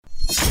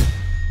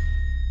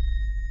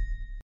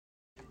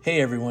Hey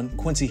everyone,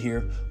 Quincy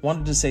here.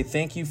 Wanted to say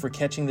thank you for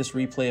catching this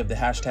replay of the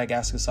hashtag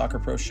Ask a Soccer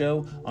Pro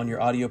show on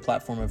your audio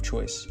platform of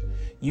choice.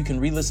 You can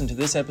re-listen to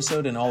this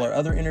episode and all our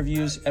other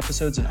interviews,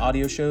 episodes, and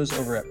audio shows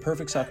over at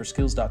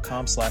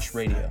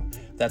perfectsoccerskills.com/radio.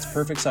 That's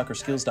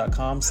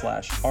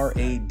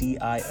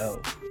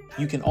perfectsoccerskills.com/RADIO.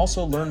 You can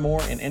also learn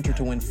more and enter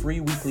to win free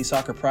weekly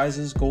soccer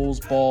prizes, goals,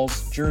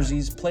 balls,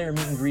 jerseys, player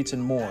meet and greets,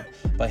 and more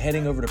by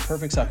heading over to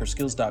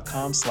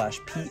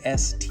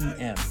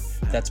perfectsoccerskills.com/PSTM.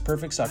 That's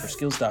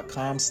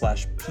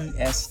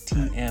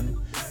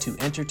perfectsoccerskills.com/PSTM to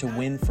enter to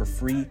win for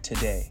free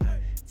today.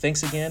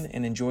 Thanks again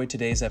and enjoy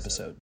today's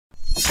episode.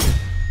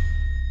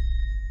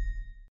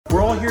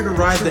 We're all here to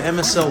ride the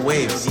MSL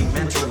wave, the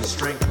Mental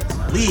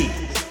Strength League.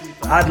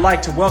 I'd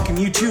like to welcome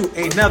you to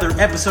another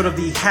episode of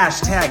the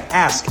hashtag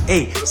Ask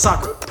a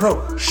Soccer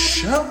Pro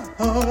show.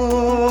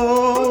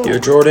 Yo,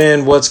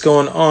 Jordan, what's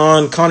going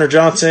on? Connor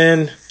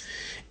Johnson,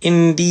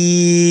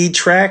 Indie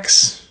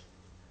Tracks.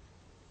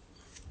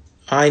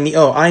 I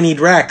need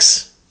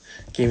Rex.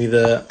 Gave me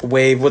the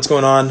wave. What's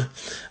going on?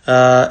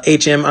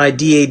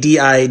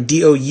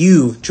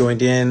 HMIDADIDOU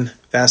joined in.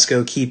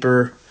 Vasco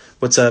Keeper.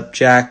 What's up,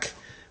 Jack?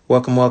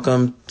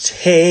 Welcome.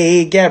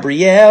 Hey,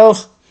 Gabrielle.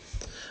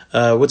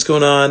 What's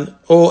going on?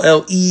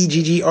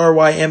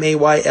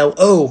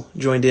 OLEGGRYMAYLO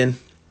joined in.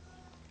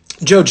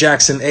 Joe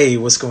Jackson A.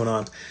 What's going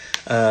on?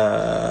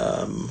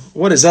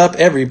 What is up,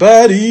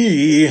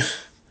 everybody?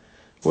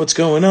 What's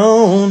going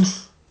on?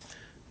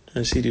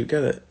 Let's see, dude,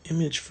 got an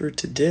image for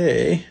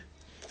today.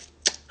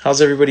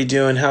 How's everybody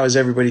doing? How is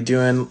everybody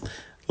doing?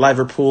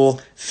 Liverpool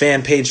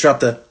fan page, drop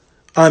the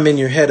I'm in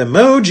your head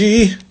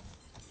emoji.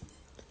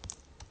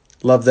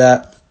 Love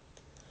that.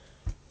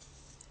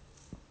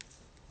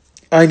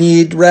 I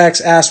need Rax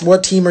asked,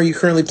 what team are you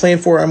currently playing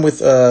for? I'm with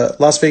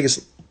Las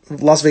Vegas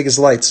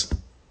Lights.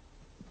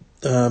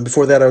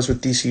 Before that, I was with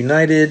DC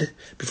United.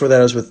 Before that,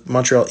 I was with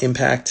Montreal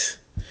Impact.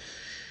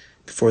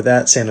 Before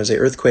that, San Jose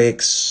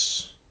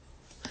Earthquakes.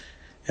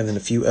 And then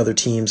a few other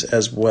teams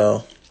as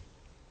well.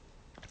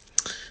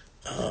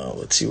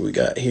 Let's see what we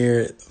got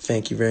here.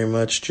 Thank you very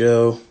much,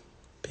 Joe.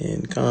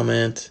 Pin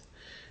comment.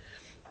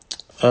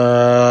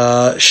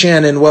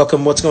 Shannon,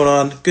 welcome. What's going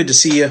on? Good to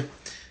see you.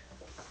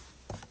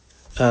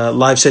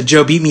 Live said,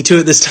 Joe beat me to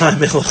it this time.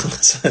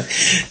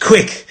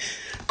 Quick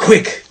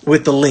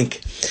with the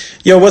link.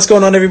 Yo, what's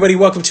going on, everybody?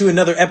 Welcome to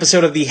another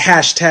episode of the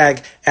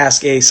hashtag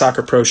Ask a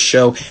Soccer Pro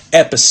show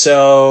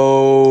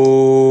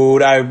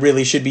episode. I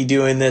really should be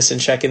doing this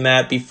and checking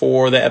that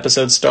before the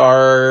episode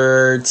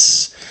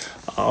starts.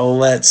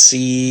 Let's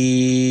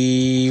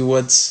see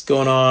what's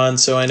going on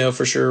so I know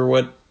for sure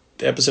what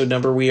episode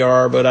number we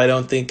are, but I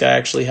don't think I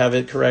actually have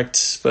it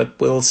correct, but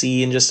we'll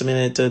see in just a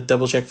minute to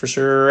double check for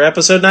sure.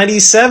 Episode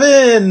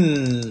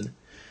 97.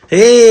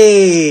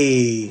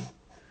 Hey,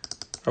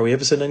 are we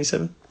episode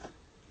 97?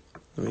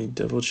 Let me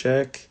double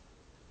check.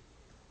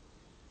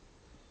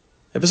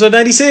 Episode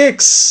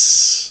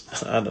 96.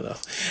 I don't know.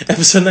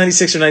 Episode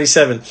 96 or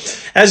 97.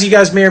 As you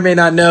guys may or may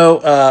not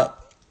know,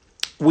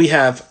 we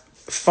have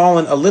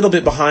fallen a little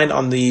bit behind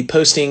on the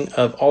posting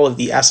of all of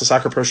the Ask the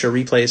Soccer Pro Show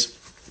replays.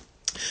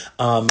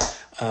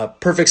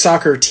 Perfect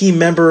Soccer team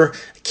member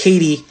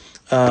Katie,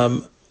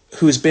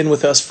 who's been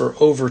with us for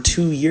over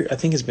 2 years, I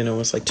think it's been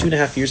almost like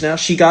 2.5 years now.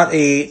 She got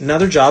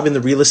another job in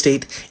the real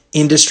estate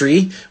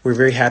industry. We're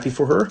very happy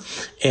for her.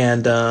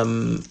 And,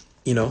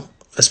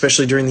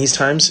 especially during these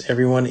times,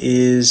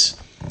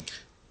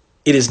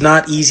 it is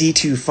not easy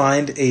to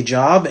find a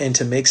job and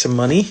to make some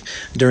money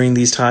during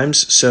these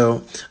times.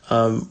 So,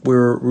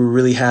 we're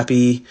really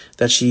happy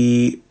that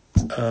she,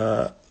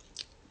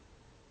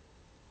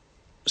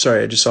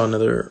 sorry, I just saw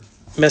another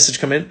message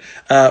come in.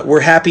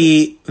 We're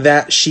happy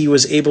that she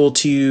was able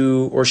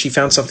to, or she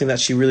found something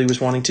that she really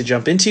was wanting to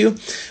jump into,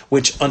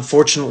 which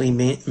unfortunately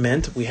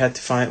meant we have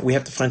to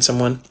find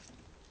someone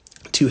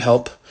to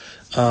help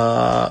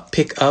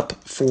pick up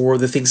for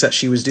the things that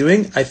she was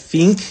doing. I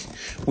think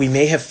we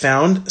may have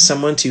found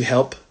someone to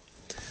help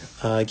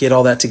get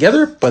all that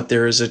together, but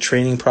there is a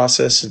training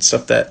process and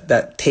stuff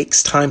that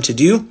takes time to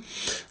do.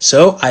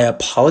 So I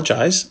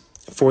apologize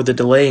for the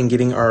delay in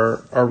getting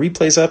our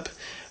replays up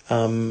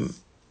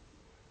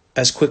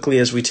as quickly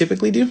as we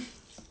typically do.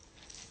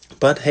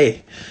 But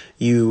hey,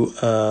 you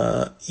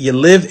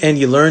live and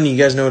you learn. You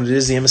guys know what it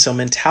is. The MSL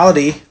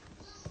mentality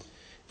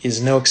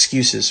is no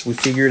excuses. We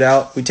figure it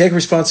out. We take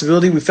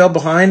responsibility. We fell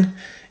behind,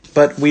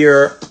 but we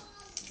are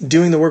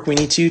doing the work we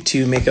need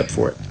to make up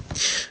for it.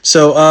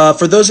 So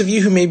for those of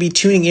you who may be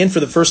tuning in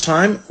for the first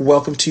time,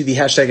 welcome to the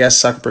hashtag Ask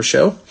Soccer Pro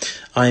show.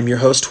 I am your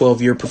host,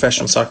 12-year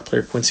professional soccer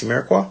player Quincy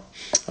Marquardt.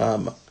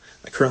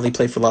 I currently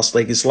play for Las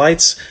Vegas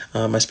Lights.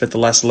 I spent the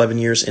last 11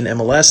 years in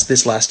MLS.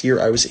 This last year,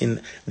 I was in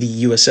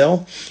the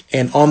USL.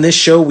 And on this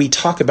show, we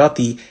talk about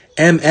the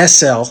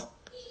MSL,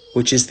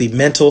 which is the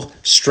Mental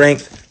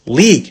Strength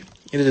League.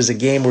 It is a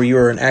game where you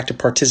are an active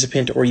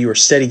participant or you are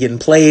steady getting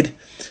played.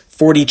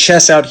 40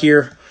 chess out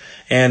here.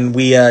 And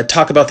we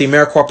talk about the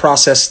AmeriCorps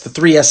process, the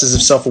 3 S's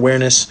of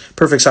self-awareness,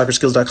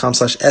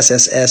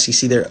 perfectsoccerskills.com/SSS. You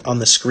see there on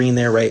the screen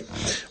there, right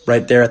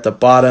there at the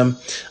bottom.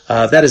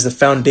 That is the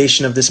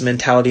foundation of this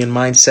mentality and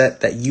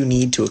mindset that you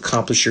need to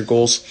accomplish your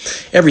goals.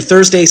 Every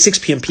Thursday, 6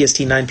 p.m.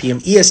 PST, 9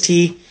 p.m.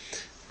 EST,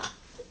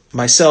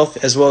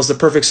 myself, as well as the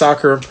Perfect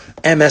Soccer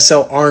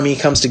MSL Army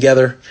comes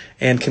together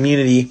and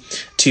community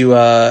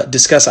to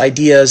discuss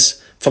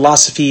ideas,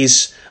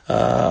 philosophies,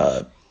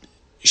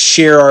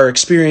 share our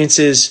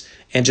experiences,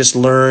 and just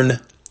learn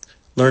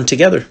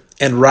together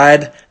and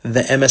ride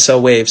the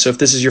MSL wave. So if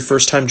this is your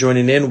first time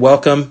joining in,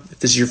 welcome. If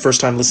this is your first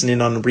time listening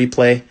on a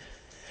replay,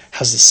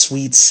 how's the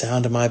sweet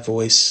sound of my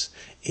voice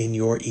in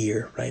your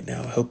ear right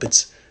now? I hope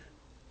it's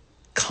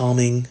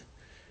calming,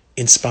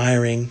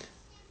 inspiring,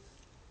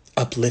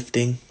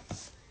 uplifting,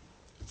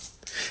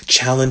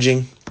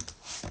 challenging.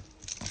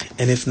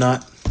 And if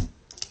not,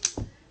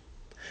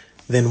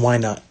 then why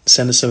not?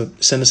 Send us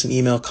an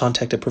email,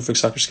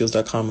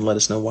 contact@perfectsoccerskills.com, and let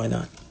us know why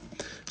not,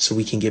 so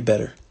we can get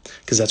better,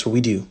 because that's what we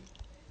do.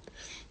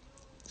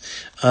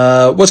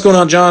 What's going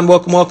on, John?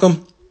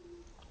 Welcome.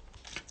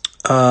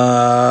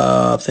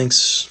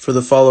 Thanks for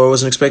the follow. I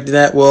wasn't expecting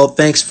that. Well,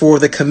 thanks for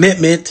the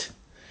commitment,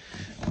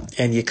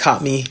 and you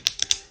caught me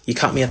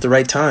at the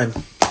right time.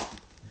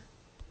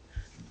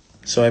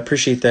 So I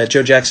appreciate that.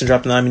 Joe Jackson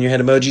dropping the I'm in your head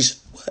emojis.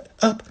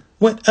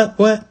 What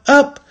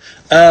up?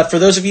 For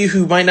those of you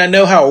who might not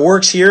know how it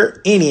works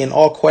here, any and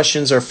all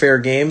questions are fair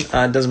game.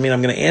 Doesn't mean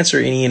I'm going to answer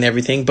any and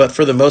everything, but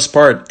for the most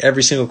part,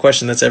 every single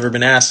question that's ever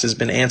been asked has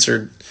been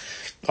answered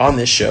on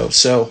this show.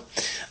 So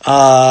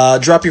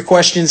drop your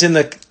questions in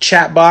the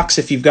chat box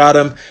if you've got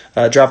them.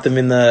 Drop them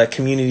in the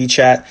community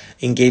chat.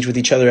 Engage with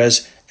each other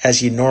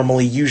as you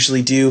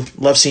usually do.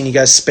 Love seeing you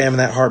guys spamming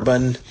that heart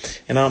button.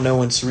 And I don't know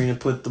when Serena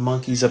put the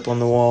monkeys up on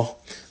the wall,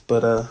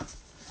 but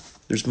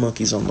there's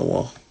monkeys on the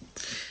wall.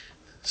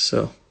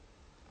 So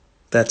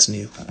that's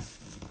new.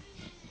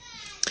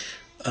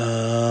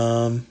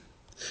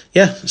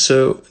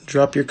 So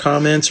drop your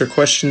comments or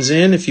questions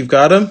in if you've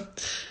got them.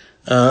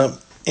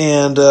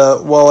 And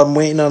while I'm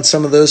waiting on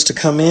some of those to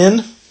come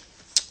in,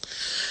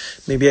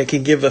 maybe I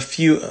can give a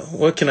few.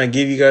 What can I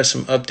give you guys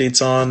some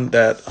updates on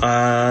that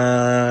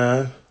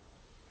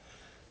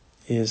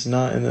is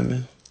not in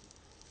the...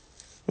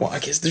 Well, I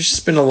guess there's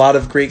just been a lot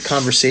of great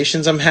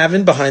conversations I'm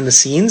having behind the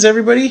scenes,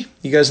 everybody.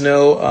 You guys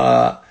know,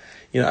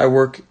 I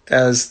work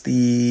as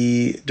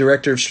the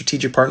Director of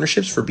Strategic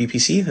Partnerships for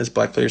BPC, as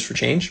Black Players for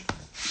Change.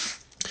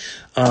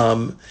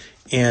 In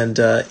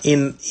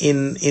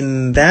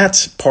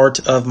that part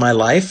of my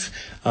life,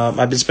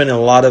 I've been spending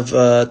a lot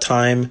of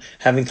time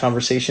having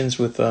conversations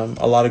with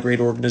a lot of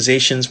great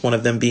organizations, one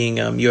of them being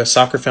U.S.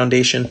 Soccer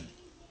Foundation,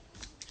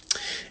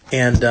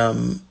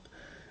 and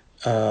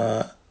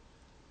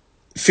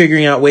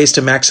figuring out ways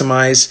to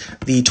maximize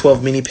the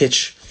 12 mini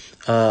pitch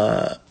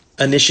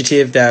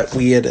initiative that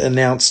we had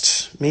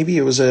announced. Maybe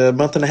it was a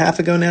month and a half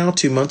ago now,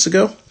 2 months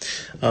ago.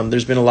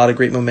 There's been a lot of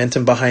great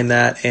momentum behind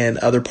that, and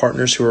other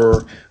partners who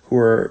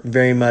are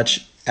very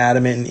much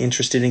adamant and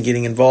interested in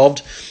getting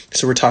involved.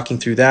 So we're talking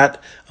through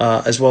that,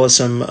 as well as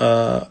some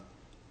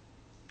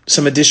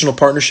additional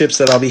partnerships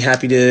that I'll be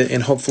happy to,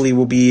 and hopefully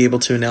we'll be able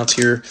to announce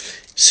here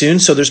soon.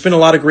 So there's been a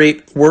lot of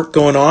great work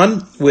going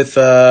on with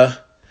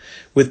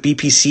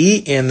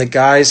BPC, and the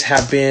guys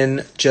have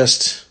been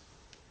just,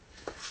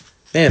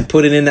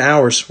 putting in the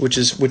hours, which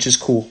is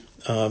cool.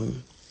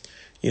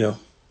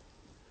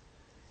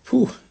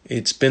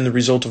 It's been the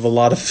result of a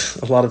lot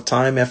of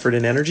time, effort,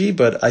 and energy,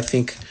 but I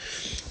think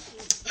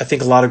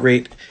a lot of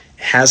great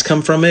has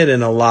come from it,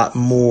 and a lot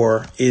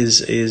more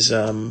is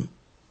on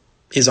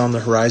the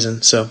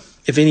horizon. So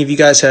if any of you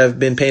guys have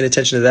been paying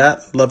attention to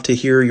that, love to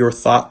hear your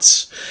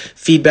thoughts,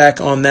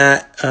 feedback on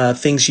that,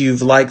 things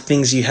you've liked,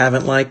 things you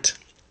haven't liked,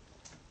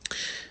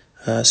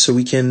 so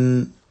we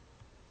can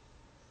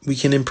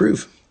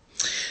improve.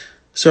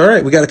 So, all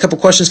right, we got a couple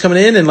questions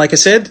coming in, and like I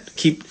said,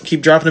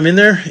 keep dropping them in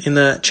there in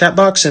the chat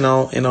box, and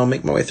I'll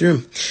make my way through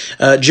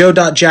them.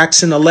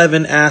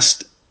 Joe.Jackson11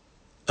 asked,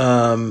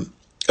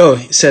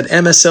 he said,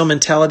 MSL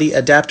mentality,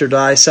 adapt or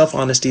die,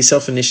 self-honesty,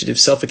 self-initiative,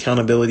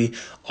 self-accountability,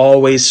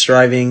 always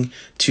striving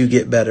to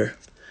get better.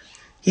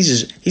 He's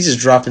just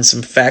dropping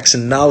some facts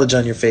and knowledge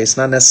on your face,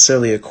 not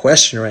necessarily a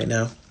question right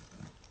now.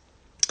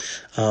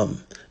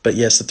 But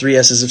yes, the 3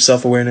 S's of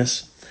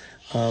self-awareness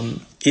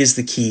is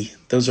the key.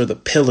 Those are the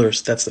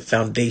pillars. That's the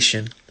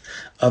foundation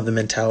of the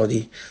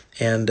mentality.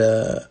 And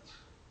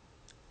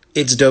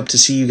it's dope to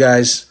see you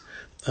guys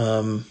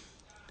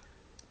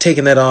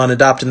taking that on,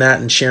 adopting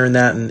that, and sharing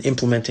that, and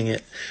implementing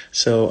it.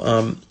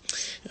 So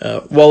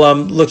while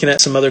I'm looking at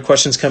some other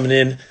questions coming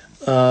in,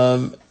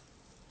 an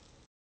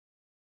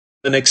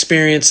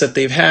experience that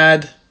they've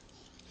had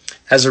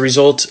as a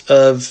result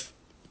of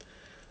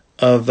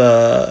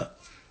the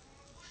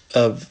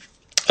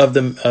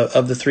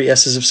 3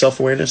 S's of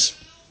self-awareness,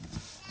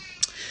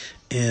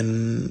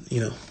 and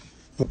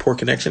poor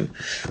connection.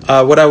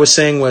 What I was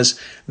saying was,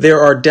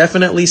 there are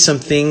definitely some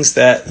things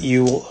that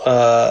you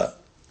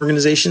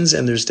organizations,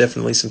 and there's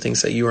definitely some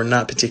things that you are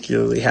not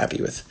particularly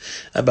happy with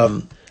about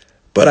them.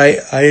 But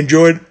I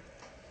enjoyed.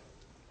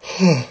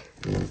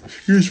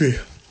 Excuse me.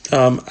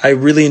 I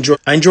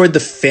enjoyed the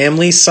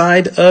family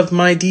side of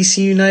my DC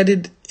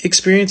United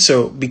experience.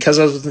 So because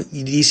I was with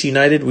DC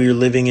United, we were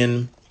living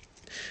in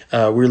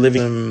a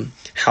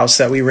house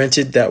that we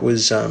rented that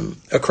was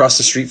across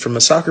the street from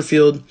a soccer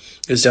field.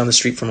 It was down the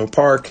street from a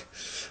park,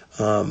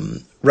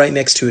 right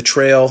next to a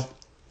trail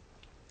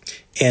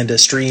and a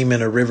stream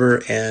and a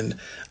river. And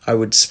I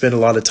would spend a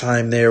lot of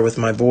time there with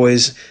my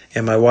boys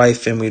and my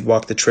wife, and we'd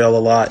walk the trail a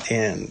lot.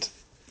 And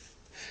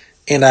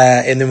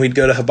then we'd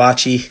go to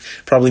Hibachi,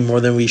 probably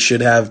more than we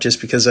should have, just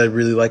because I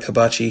really like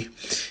hibachi.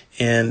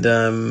 And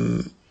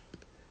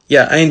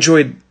I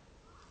enjoyed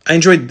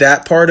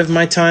that part of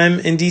my time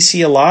in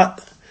DC a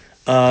lot.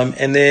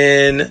 And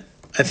then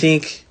I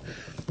think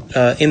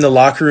in the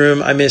locker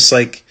room, I miss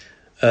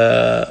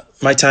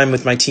my time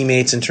with my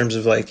teammates in terms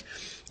of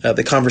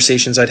the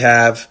conversations I'd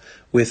have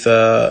with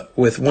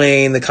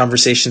Wayne, the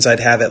conversations I'd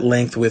have at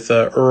length with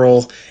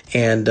Earl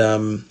and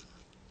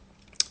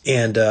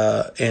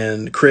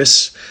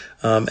Chris,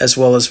 as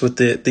well as with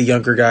the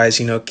younger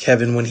guys,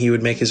 Kevin when he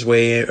would make his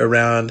way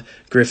around,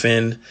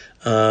 Griffin,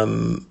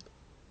 Don.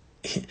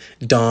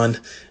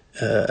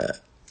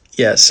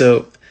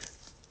 So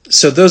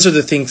those are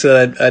the things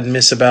that I'd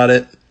miss about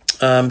it.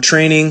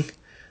 Training.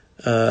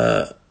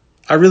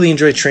 I really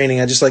enjoy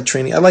training. I just like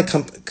training. I like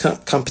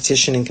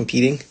competition and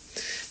competing.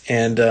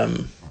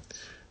 And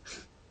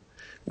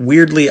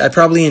weirdly, I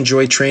probably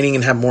enjoy training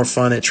and have more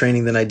fun at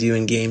training than I do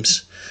in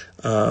games.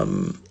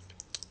 Because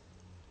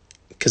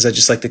I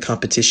just like the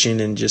competition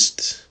and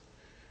just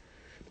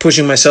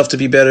pushing myself to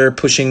be better,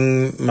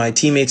 pushing my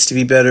teammates to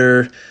be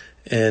better,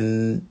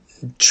 and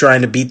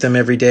trying to beat them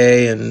every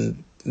day,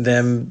 and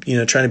them,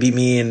 trying to beat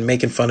me and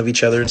making fun of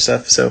each other and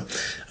stuff. So,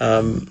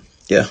 I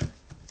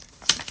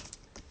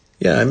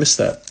miss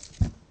that.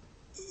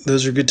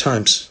 Those are good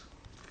times.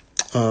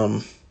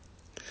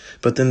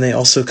 But then they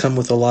also come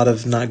with a lot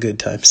of not good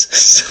times.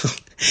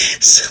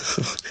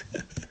 So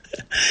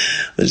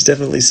there's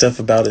definitely stuff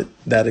about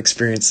that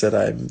experience that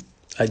I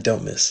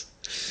don't miss.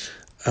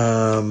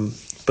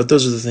 But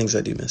those are the things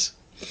I do miss.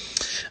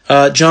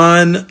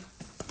 John,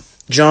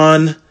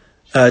 JOHN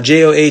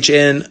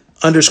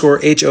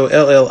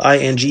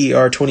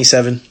 _HOLLINGER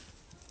 27.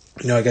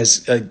 I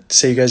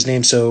say you guys'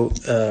 name so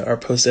our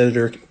post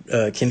editor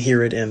can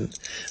hear it and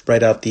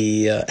write out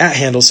the @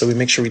 handle, so we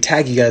make sure we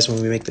tag you guys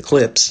when we make the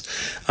clips.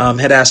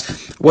 Had asked,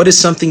 what is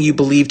something you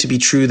believe to be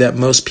true that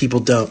most people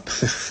don't?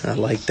 I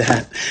like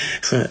that.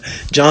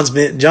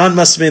 John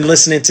must have been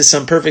listening to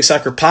some Perfect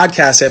Soccer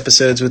podcast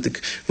episodes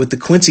with the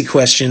Quincy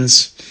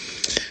questions.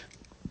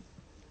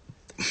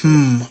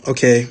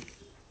 Okay.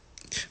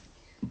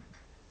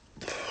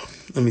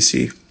 Let me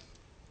see.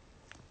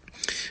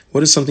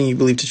 What is something you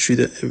believe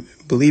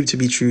to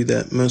be true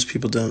that most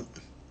people don't?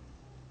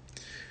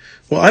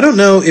 Well, I don't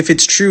know if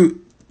it's true.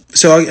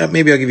 So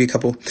maybe I'll give you a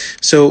couple.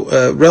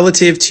 So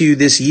relative to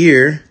this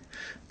year,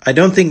 I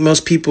don't think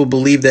most people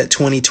believe that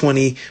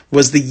 2020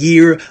 was the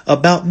year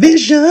about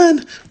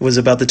vision, was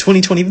about the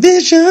 2020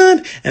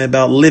 vision, and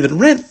about living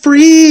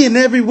rent-free in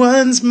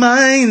everyone's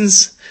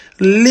minds,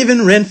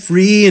 living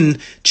rent-free and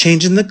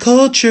changing the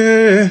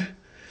culture.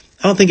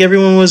 I don't think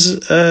everyone was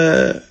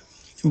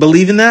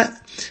believing that.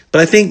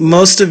 But I think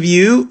most of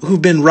you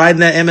who've been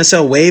riding that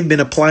MSL wave, been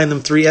applying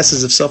them 3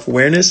 S's of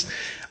self-awareness,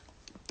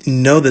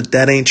 know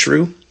that ain't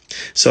true.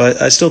 So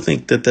I still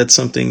think that that's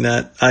something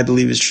that I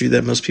believe is true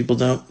that most people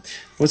don't.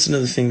 What's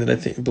another thing that I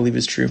believe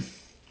is true?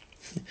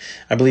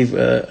 I believe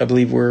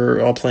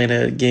we're all playing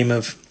a game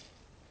of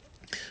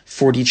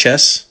 4D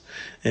chess,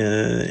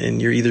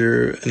 and you're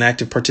either an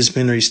active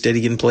participant or you're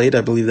steady getting played. I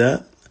believe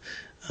that.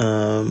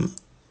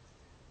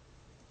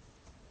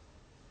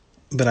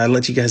 But I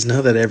let you guys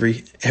know that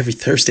every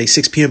Thursday,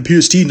 6 p.m.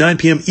 PST, 9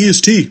 p.m.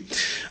 EST,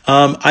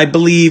 I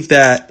believe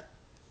that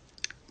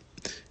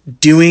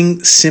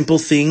doing simple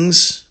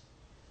things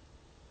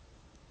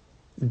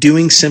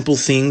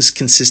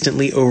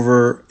consistently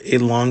over a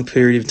long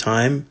period of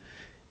time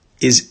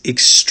is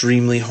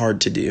extremely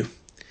hard to do.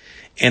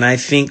 And I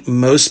think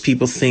most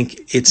people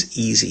think it's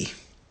easy.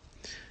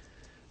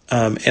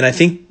 And I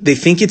think they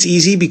think it's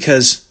easy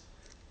because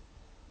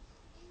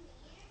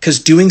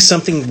doing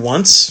something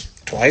once,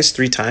 twice,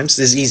 3 times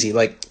is easy.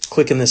 Like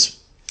clicking this.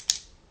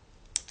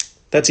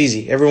 That's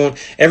easy.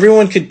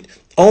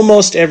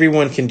 Almost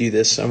everyone can do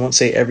this. I won't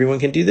say everyone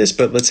can do this,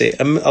 but let's say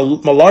a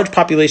large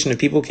population of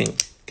people can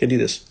do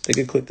this. They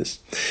could click this.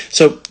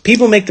 So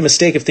people make the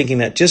mistake of thinking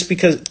that just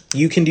because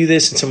you can do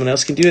this and someone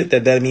else can do it,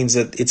 that means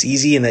that it's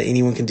easy and that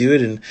anyone can do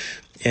it.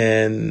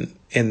 And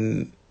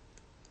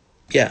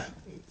yeah.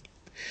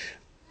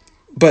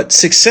 But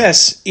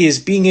success is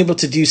being able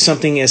to do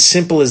something as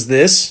simple as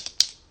this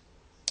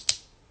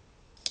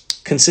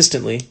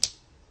consistently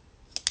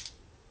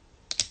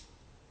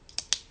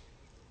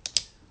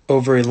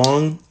over a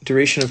long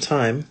duration of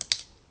time,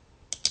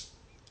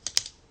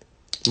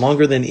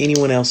 longer than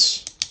anyone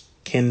else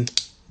can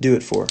do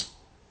it for.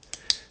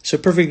 So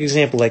perfect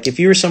example, like if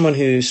you were someone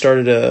who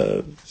started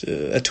a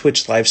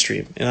Twitch live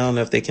stream, and I don't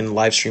know if they can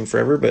live stream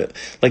forever, but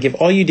like if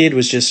all you did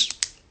was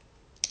just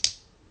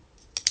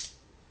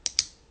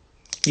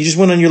You just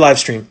went on your live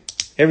stream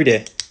every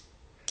day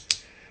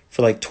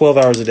for like 12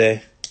 hours a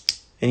day,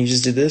 and you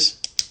just did this.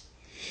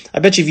 I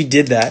bet you if you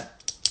did that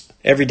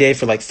every day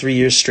for like 3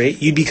 years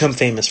straight, you'd become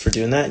famous for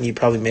doing that, and you'd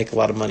probably make a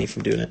lot of money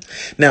from doing it.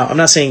 Now, I'm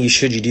not saying you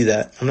do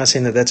that. I'm not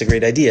saying that that's a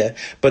great idea,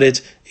 but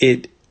it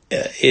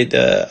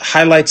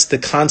highlights the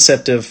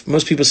concept of,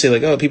 most people say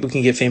like, oh, people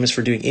can get famous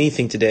for doing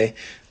anything today.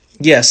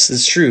 Yes,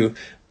 it's true,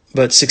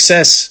 but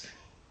success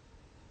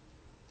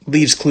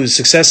leaves clues.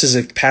 Success is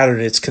a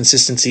pattern. It's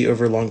consistency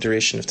over a long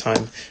duration of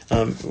time.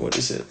 What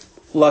is it?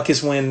 Luck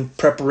is when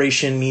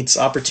preparation meets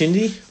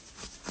opportunity.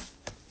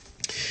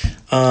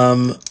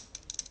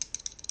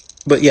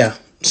 But yeah,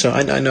 so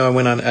I know I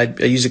went on, I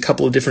used a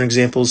couple of different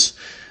examples,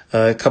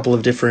 a couple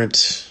of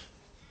different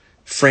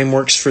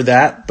frameworks for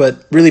that,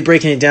 but really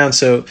breaking it down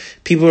so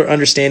people are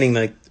understanding,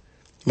 like,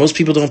 most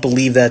people don't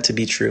believe that to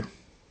be true.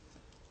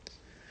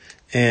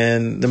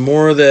 And the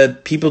more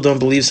that people don't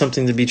believe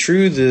something to be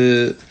true,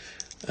 the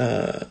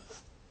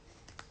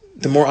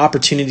more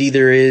opportunity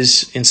there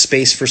is in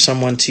space for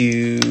someone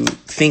to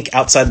think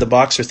outside the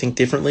box or think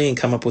differently and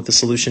come up with a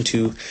solution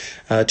to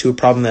a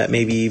problem that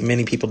maybe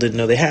many people didn't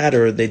know they had,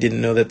 or they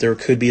didn't know that there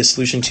could be a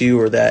solution to,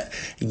 or that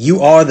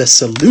you are the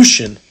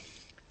solution.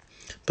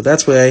 But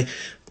that's why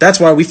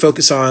we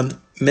focus on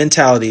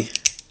mentality,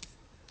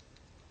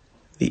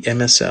 the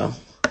MSL.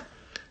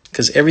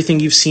 Because everything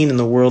you've seen in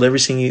the world,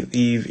 everything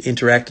you've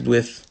interacted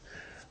with,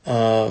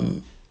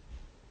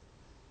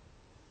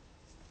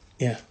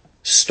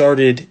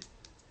 started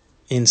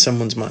in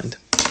someone's mind.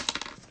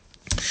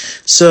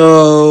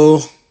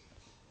 So,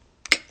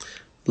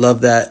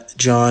 love that,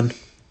 John.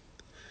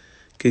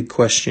 Good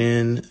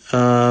question.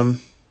 Luka,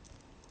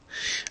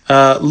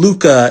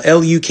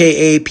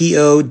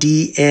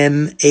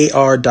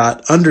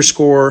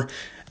 LUKAPODNAR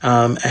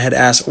 _ had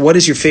asked, what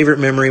is your favorite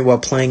memory while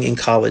playing in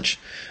college?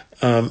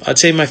 I'd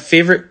say my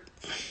favorite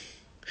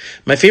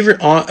memory.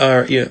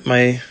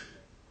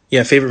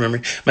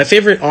 My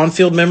favorite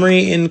on-field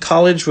memory in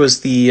college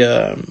was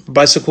the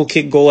bicycle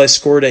kick goal I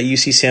scored at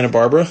UC Santa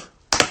Barbara.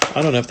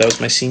 I don't know if that was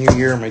my senior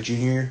year or my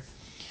junior year.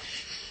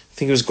 I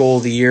think it was goal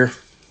of the year.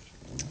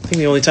 I think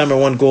the only time I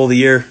won goal of the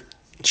year,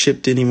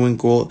 Chip didn't even win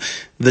goal of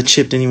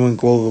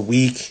the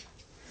week.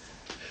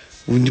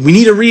 We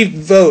need a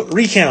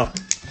recount.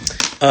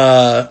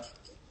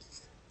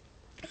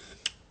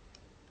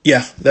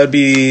 Yeah, that would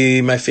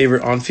be my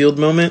favorite on-field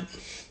moment.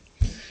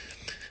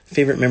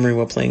 Favorite memory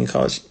while playing in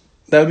college.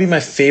 That would be my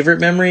favorite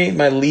memory.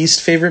 My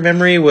least favorite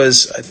memory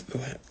was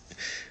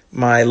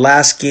my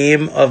last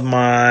game of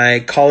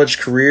my college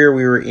career.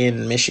 We were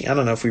in Michigan. I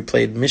don't know if we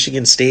played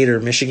Michigan State or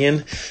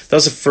Michigan. That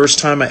was the first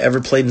time I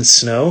ever played in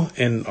snow,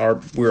 and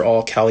we're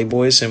all Cali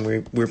boys, and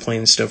we were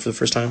playing in snow for the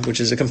first time, which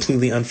is a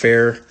completely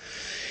unfair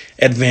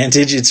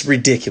advantage. It's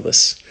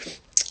ridiculous.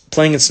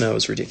 Playing in snow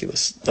is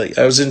ridiculous. Like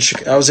I was in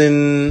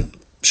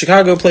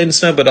Chicago, played in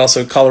snow, but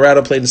also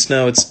Colorado played in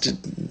snow. It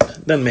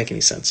doesn't make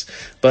any sense,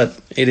 but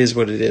it is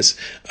what it is.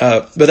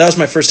 But that was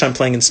my first time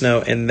playing in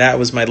snow, and that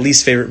was my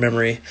least favorite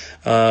memory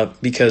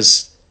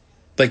because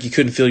like you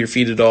couldn't feel your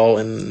feet at all,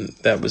 and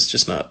that was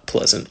just not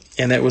pleasant.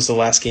 And that was the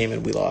last game,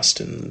 and we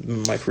lost,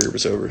 and my career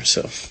was over.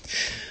 So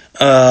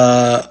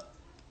I'd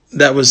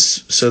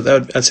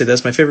say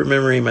that's my favorite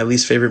memory. My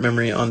least favorite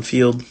memory on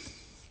field.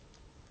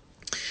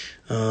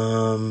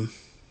 And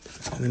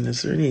then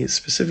is there any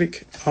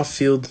specific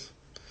off-field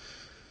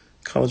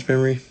college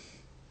memory?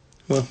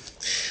 Well,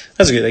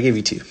 that's good. I gave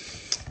you 2.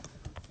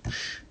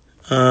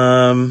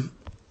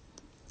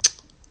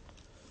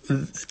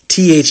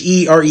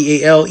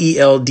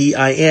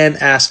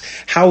 THEREALELDIN asked,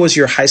 how was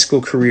your high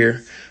school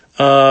career?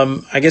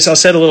 I guess I'll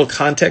set a little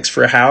context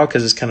for how,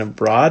 because it's kind of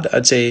broad.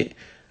 I'd say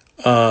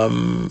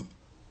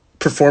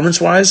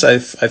performance-wise, I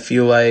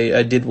feel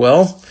I did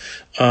well.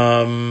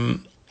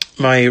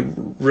 My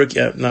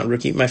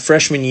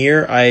freshman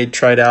year, I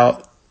tried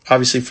out,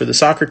 obviously, for the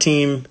soccer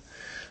team.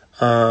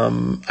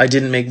 I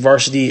didn't make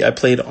varsity. I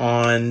played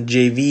on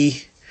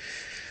JV.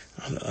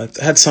 I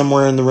had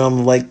somewhere in the realm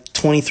of like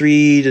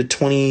 23 to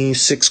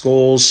 26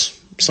 goals,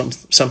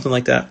 something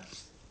like that.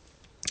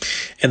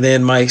 And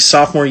then my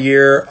sophomore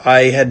year,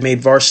 I had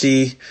made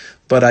varsity,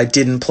 but I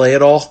didn't play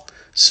at all.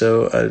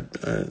 So I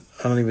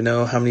don't even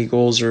know how many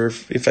goals or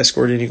if I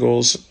scored any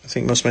goals. I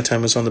think most of my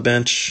time was on the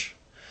bench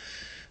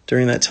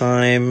during that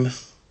time.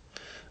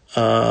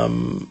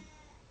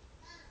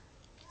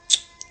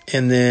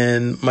 And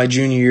then my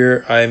junior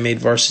year, I made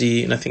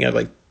varsity, and I think I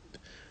had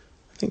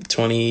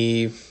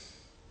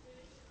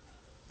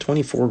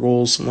 24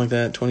 goals, something like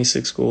that,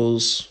 26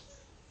 goals,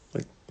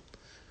 like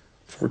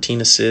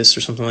 14 assists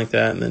or something like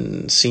that. And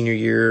then senior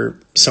year,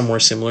 somewhere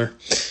similar.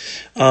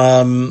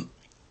 I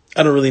don't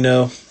really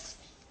know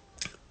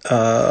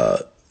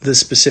the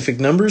specific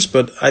numbers,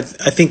 but I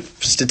think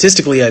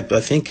statistically, I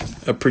think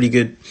a pretty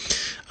good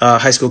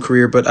high school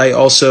career. But I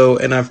also,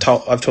 and I've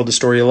told the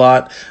story a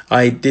lot,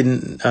 I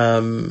didn't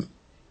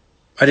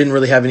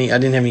really have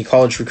any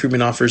college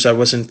recruitment offers. I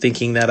wasn't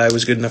thinking that I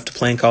was good enough to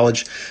play in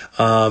college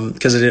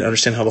because I didn't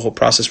understand how the whole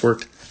process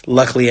worked.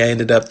 Luckily, I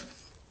ended up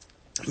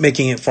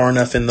making it far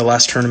enough in the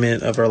last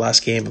tournament of our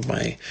last game of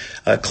my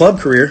club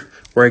career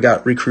where I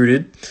got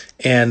recruited,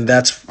 and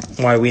that's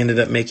why we ended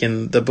up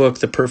making the book,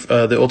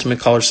 the Ultimate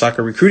College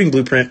Soccer Recruiting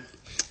Blueprint.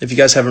 If you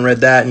guys haven't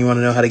read that and you want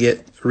to know how to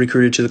get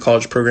recruited to the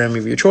college program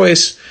of your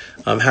choice,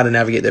 how to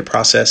navigate that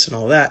process and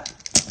all of that,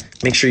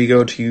 make sure you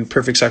go to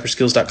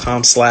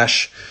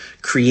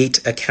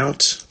perfectsoccerskills.com/create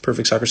account,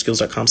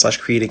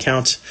 perfectsoccerskills.com/create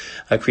account,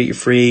 create your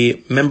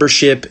free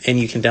membership, and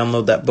you can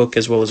download that book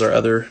as well as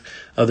our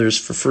others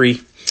for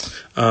free.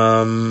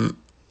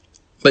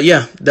 But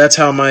yeah, that's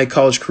how my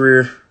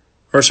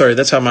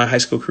that's how my high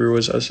school career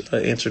was.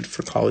 I answered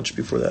for college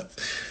before that.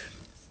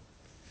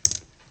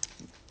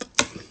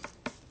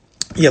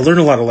 Yeah, learned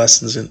a lot of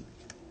lessons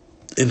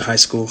in high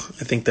school.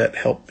 I think that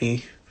helped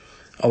me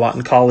a lot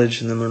in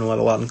college, and then learned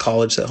a lot in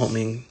college that helped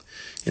me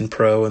in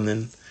pro, and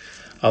then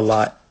a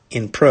lot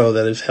in pro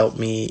that has helped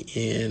me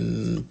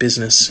in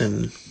business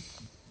and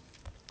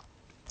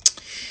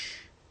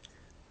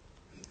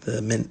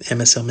the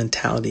MSL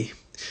mentality.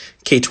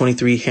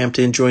 K23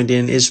 Hampton joined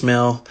in.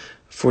 Ismail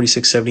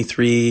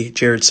 4673,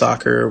 Jared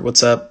Soccer,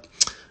 what's up?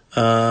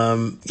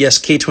 Yes,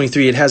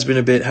 K23, it has been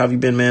a bit. How have you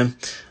been, man?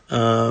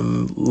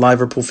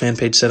 Liverpool fan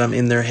page said I'm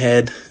in their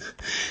head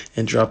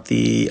and dropped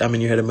the I'm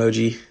in your head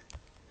emoji.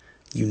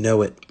 You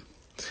know it.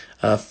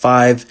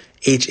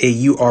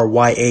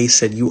 5HAURYA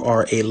said you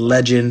are a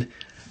legend.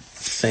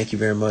 Thank you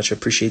very much. I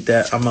appreciate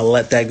that. I'm going to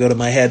let that go to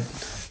my head.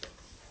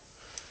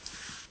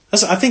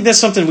 I think that's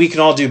something we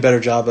can all do a better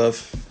job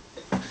of.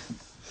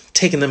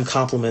 Taking them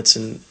compliments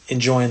and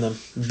enjoying them.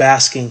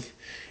 Basking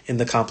in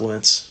the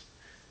compliments.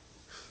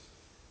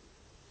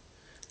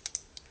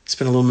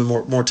 Spend a little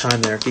bit more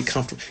time there. Get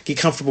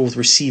comfortable with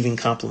receiving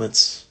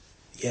compliments.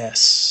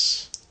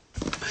 Yes.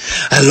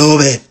 I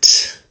love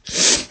it.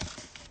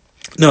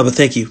 No, but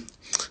thank you.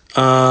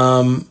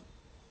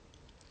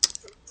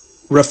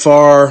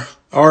 Rafar,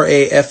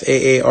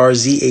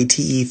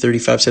 RAFAARZATE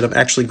 35 said, I'm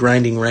actually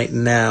grinding right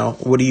now.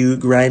 What are you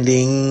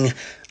grinding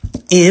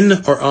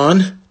in or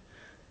on?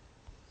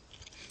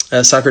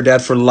 Soccer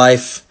Dad for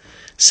Life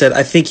said,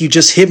 I think you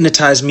just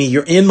hypnotized me.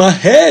 You're in my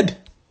head.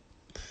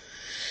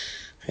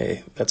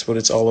 Hey, that's what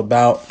it's all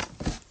about.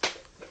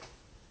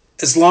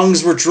 As long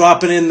as we're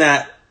dropping in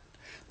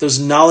those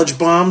knowledge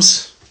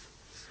bombs,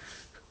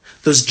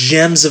 those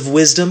gems of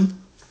wisdom.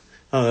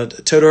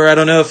 Todor, I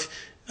don't know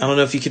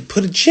if you could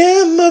put a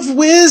gem of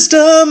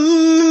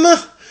wisdom.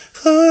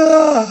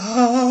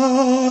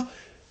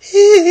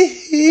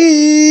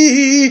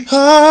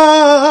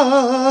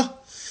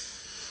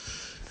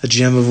 A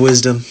gem of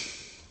wisdom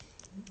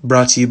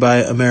brought to you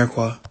by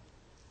Ameriqua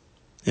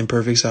and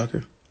Perfect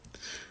Soccer.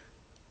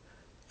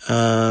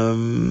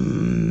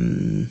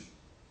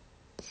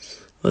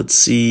 Let's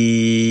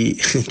see.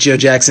 Joe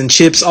Jackson,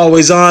 chips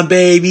always on,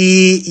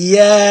 baby.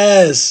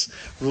 Yes.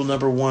 Rule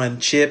number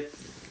 1, chip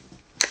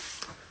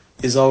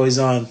is always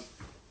on.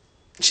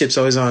 Chip's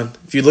always on.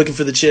 If you're looking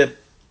for the chip,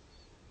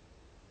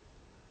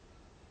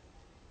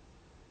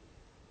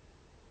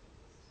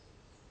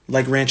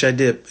 like ranch I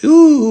dip.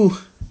 Ooh,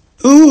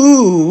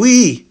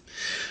 wee.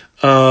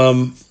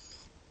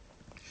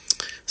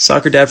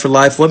 Soccer Dad for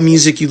Life. What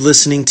music you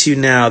listening to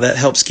now that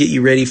helps get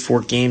you ready for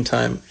game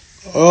time?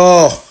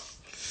 Oh,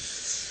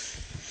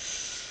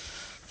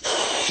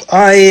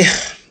 I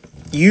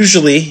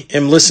usually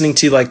am listening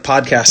to like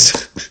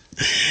podcasts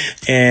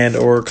and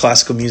or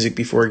classical music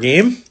before a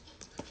game.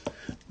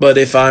 But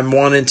if I'm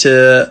wanting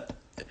to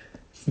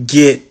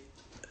get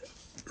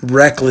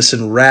reckless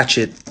and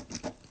ratchet,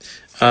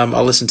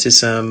 I'll listen to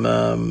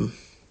some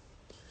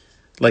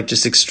like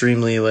just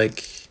extremely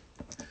like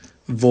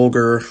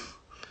vulgar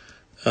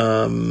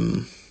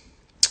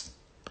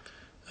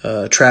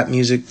trap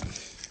music.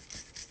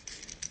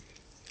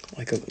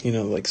 Like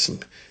like some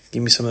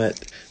give me some of that.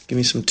 Give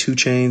me some 2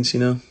 Chainz,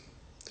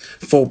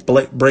 full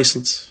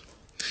bracelets,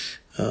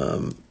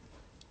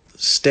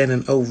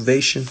 standing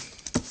ovation.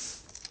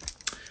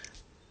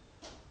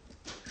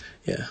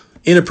 Yeah,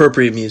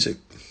 inappropriate music,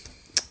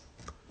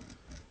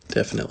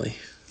 definitely.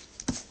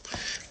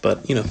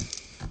 But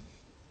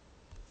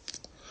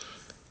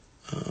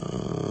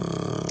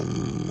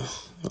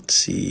let's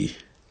see.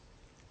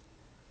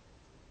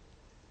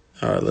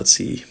 All right, let's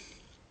see.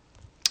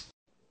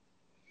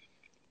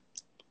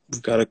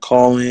 We've got a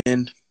call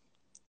in.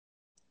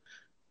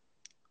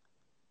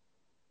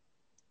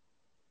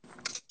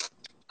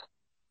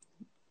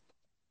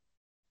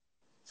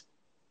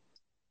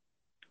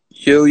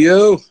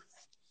 Yo.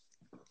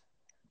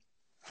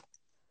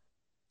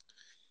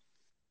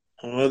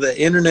 Oh, the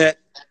internet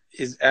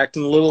is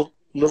acting a little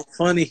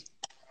funny.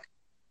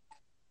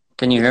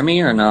 Can you hear me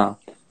or no?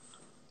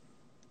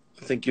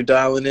 I think you're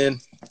dialing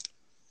in.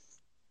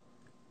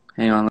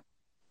 Hang on.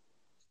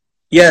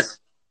 Yes.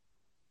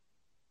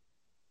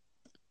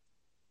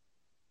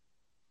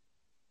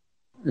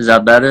 Is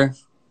that better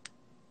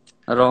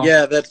at all?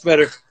 Yeah, that's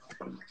better.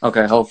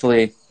 Okay,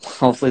 hopefully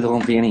there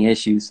won't be any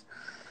issues.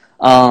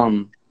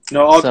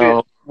 No, all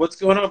good. What's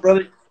going on,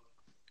 brother?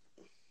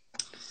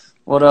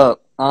 What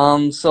up?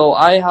 So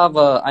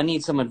I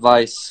need some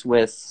advice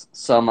with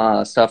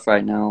some stuff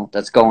right now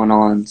that's going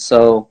on.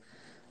 So,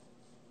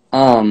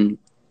 um,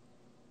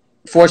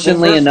 Well,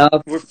 fortunately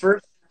enough, we're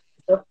first.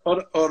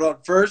 Hold on.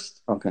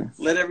 First, okay.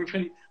 let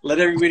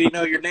everybody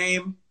know your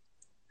name,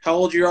 how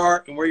old you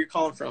are, and where you're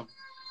calling from.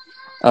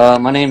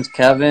 My name's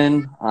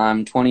Kevin.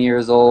 I'm 20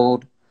 years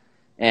old,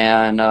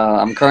 and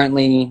I'm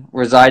currently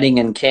residing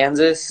in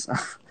Kansas.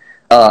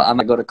 I'm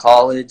gonna go to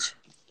college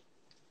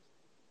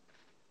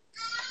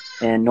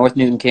in North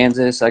Newton,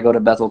 Kansas. I go to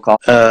Bethel College.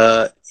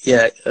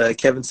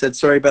 Kevin said,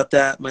 sorry about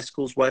that. My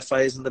school's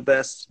Wi-Fi isn't the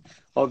best.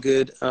 All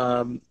good.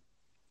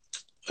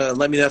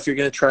 Let me know if you're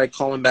going to try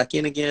calling back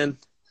in again,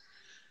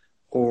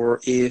 or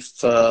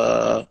if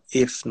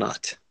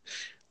not.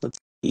 Let's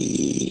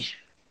see.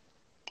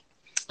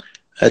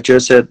 Joe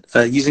said,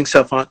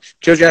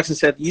 Joe Jackson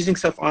said, using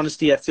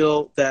self-honesty, I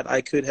feel that I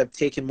could have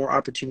taken more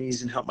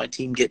opportunities and helped my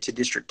team get to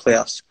district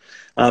playoffs.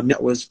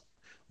 That was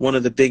one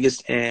of the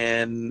biggest,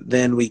 and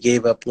then we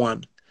gave up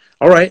one.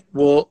 All right.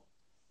 Well,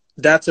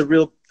 that's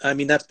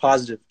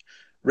positive.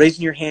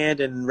 Raising your hand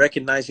and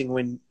recognizing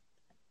when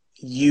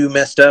you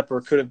messed up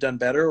or could have done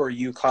better, or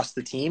you cost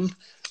the team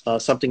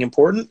something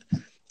important,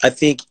 I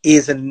think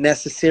is a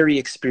necessary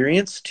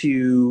experience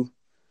to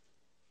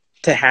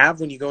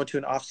have when you go into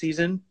an off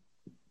season,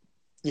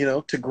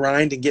 to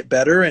grind and get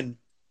better and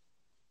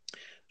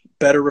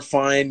better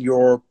refine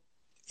your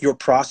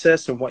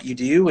process and what you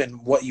do and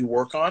what you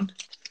work on,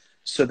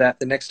 so that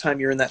the next time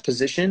you're in that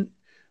position,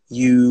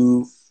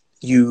 you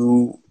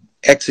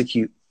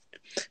execute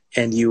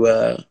and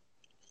you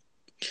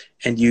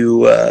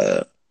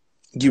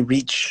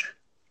reach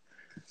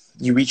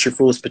your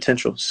fullest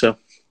potential. So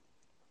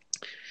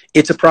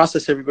it's a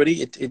process,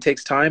 everybody. It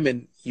takes time,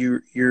 and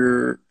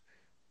you're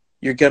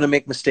gonna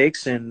make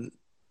mistakes, and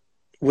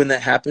when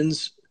that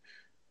happens,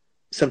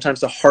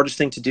 sometimes the hardest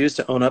thing to do is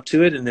to own up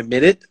to it and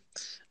admit it,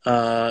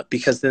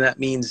 because then that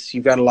means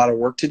you've got a lot of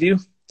work to do.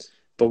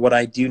 But what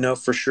I do know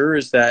for sure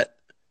is that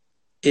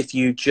if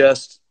you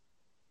just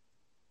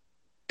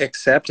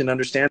accept and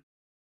understand,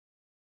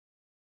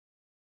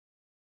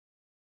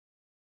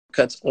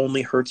 cuts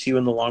only hurts you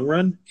in the long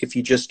run. If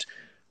you just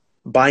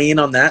buy in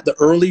on that, the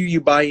earlier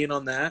you buy in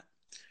on that,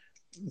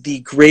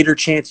 the greater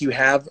chance you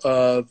have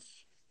of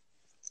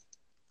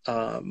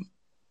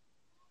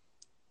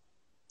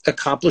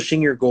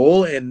accomplishing your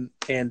goal and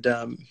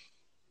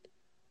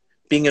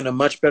being in a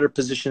much better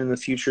position in the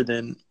future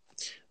than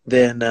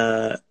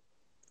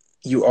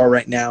you are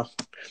right now.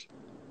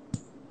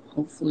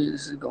 Hopefully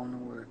this is going to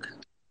work.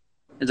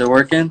 Is it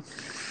working?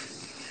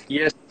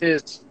 Yes, it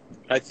is.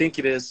 I think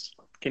it is.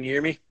 Can you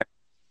hear me?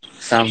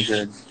 Sounds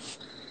good.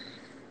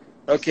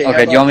 Okay.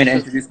 Okay, do you want me to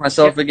introduce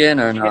myself again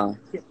or no?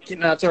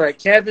 No, it's all right.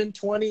 Kevin,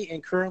 20,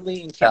 and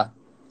currently in Yeah.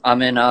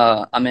 I'm in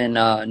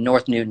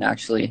North Newton,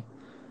 actually.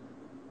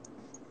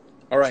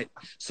 All right.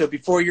 So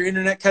before your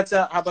internet cuts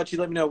out, how about you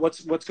let me know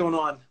what's going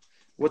on?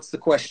 What's the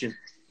question?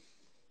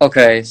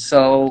 Okay,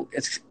 so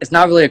it's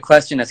not really a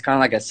question. It's kind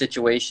of like a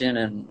situation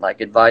and like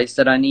advice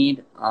that I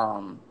need.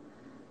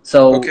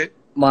 Okay.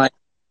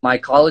 My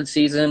college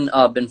season,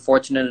 been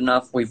fortunate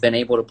enough we've been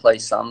able to play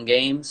some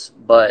games,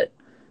 but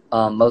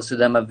most of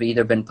them have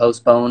either been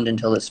postponed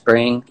until the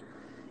spring,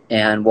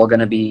 and we're going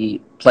to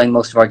be playing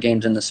most of our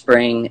games in the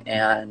spring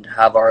and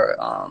have our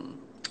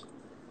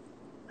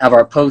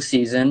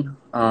postseason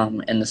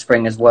in the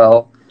spring as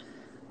well.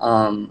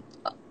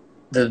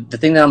 The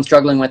thing that I'm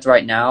struggling with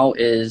right now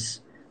is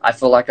I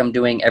feel like I'm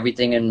doing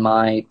everything in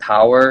my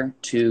power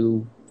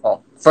to.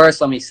 Well, first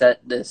let me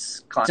set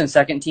this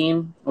second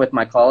team with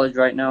my college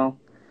right now.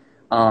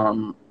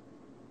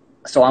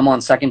 So I'm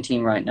on second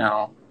team right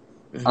now.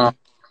 Mm-hmm.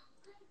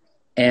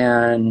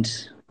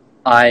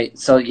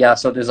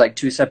 So there's like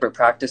 2 separate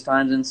practice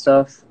times and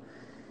stuff.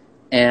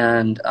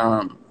 And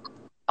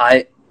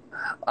I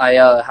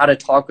had a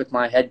talk with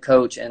my head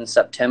coach in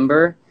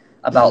September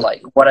about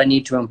like what I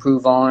need to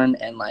improve on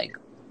and like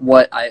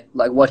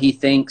what he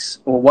thinks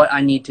or what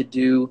I need to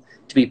do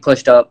to be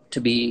pushed up to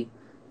be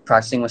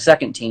practicing with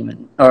second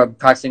team or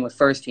practicing with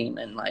first team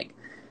and like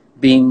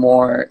being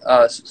more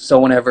so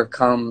whenever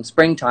come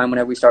springtime,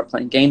 whenever we start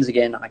playing games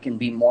again, I can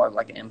be more of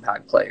like an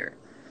impact player.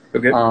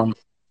 Okay.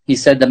 He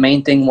said the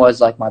main thing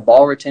was like my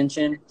ball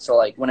retention. So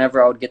like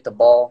whenever I would get the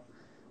ball,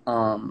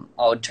 I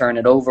would turn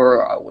it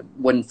over, I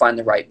wouldn't find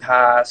the right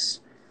pass,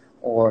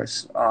 or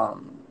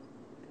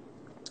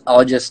I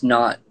would just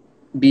not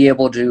be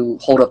able to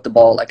hold up the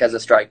ball like as a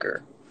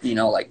striker,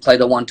 like play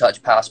the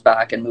one-touch pass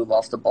back and move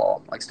off the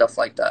ball, like stuff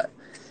like that.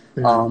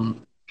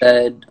 Mm-hmm.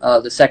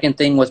 The second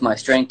thing was my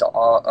strength,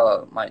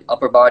 my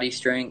upper body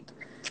strength.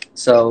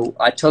 So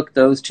I took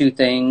those 2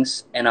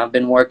 things, and I've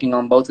been working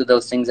on both of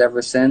those things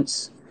ever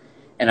since,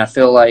 and I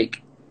feel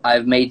like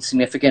I've made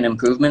significant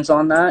improvements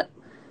on that.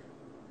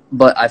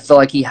 But I feel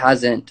like he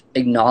hasn't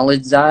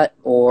acknowledged that,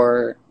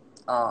 or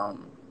I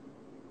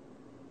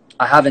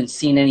haven't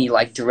seen any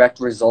like direct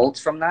results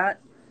from that.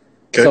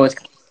 Okay. So it's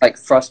like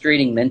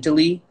frustrating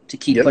mentally to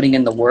keep putting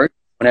in the work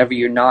whenever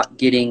you're not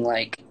getting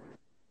like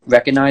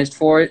recognized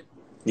for it.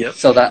 Yep.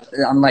 So that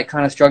I'm like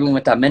kind of struggling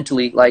with that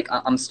mentally. Like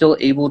I'm still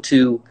able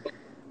to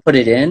put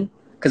it in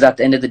because at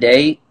the end of the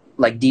day,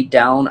 like deep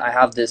down, I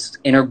have this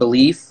inner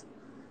belief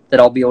that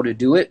I'll be able to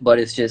do it, but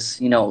it's just,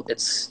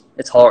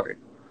 it's hard.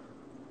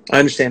 I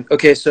understand.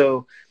 Okay,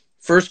 so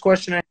first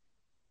question I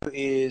have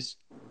is,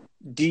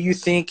 do you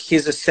think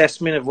his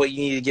assessment of what you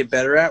need to get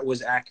better at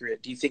was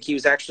accurate? Do you think he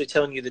was actually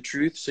telling you the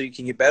truth so you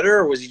can get better,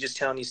 or was he just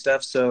telling you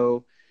stuff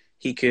so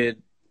he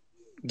could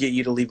get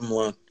you to leave him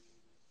alone?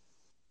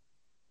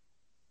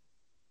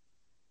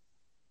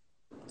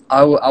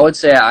 I would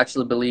say I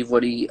actually believe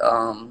what he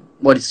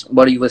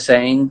was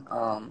saying,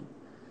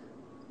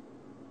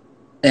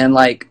 and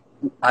like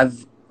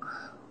I've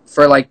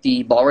for like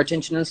the ball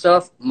retention and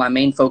stuff. My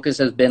main focus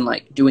has been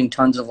like doing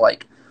tons of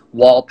like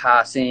wall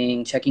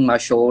passing, checking my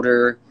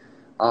shoulder,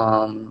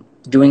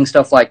 doing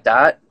stuff like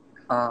that.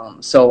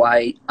 So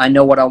I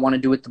know what I want to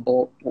do with the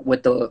ball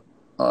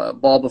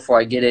before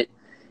I get it,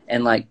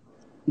 and like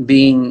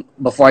being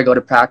before I go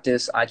to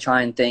practice, I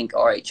try and think,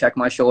 all right, check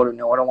my shoulder,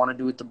 know what I want to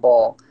do with the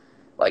ball,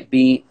 like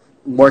be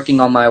working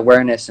on my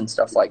awareness and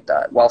stuff like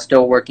that, while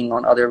still working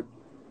on other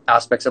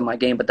aspects of my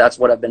game. But that's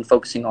what I've been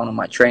focusing on in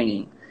my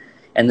training.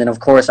 And then of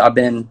course I've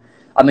been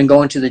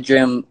going to the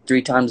gym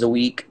 3 times a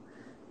week,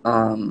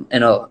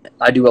 and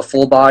I do a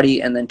full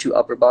body and then 2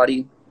 upper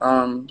body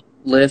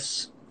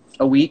lifts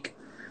a week.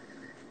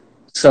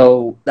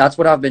 So that's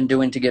what I've been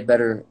doing to get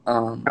better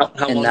in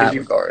that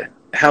regard.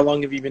 How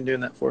long have you been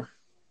doing that for?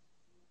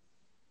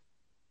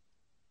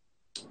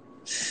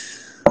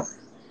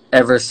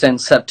 Ever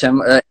since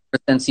September,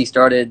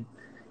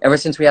 ever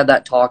since we had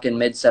that talk in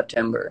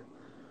mid-September.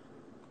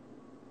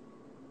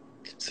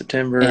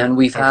 September, and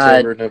we've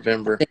October, had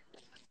November.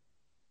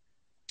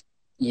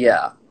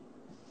 Yeah.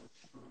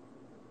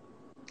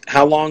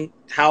 How long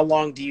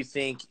do you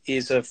think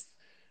is an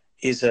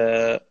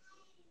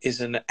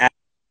how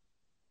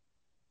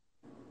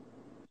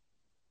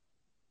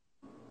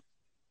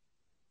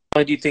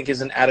long do you think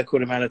is an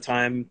adequate amount of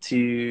time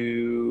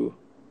to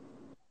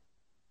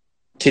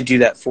do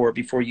that for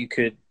before you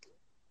could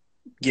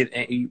get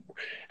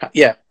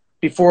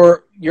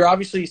before you're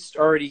obviously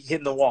already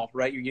hitting the wall,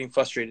 right? You're getting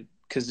frustrated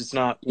because it's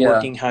not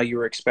working how you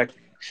were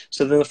expecting.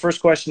 So then the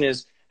first question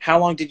is, how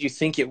long did you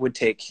think it would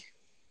take?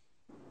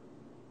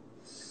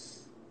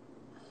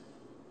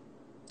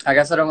 I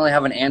guess I don't really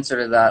have an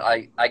answer to that.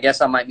 I guess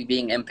I might be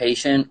being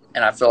impatient,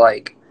 and I feel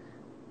like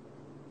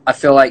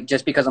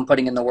just because I'm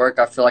putting in the work,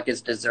 I feel like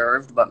it's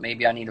deserved, but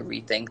maybe I need to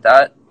rethink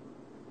that.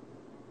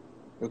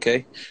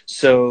 Okay.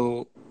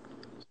 So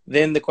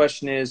then the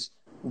question is,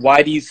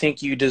 why do you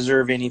think you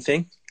deserve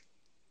anything?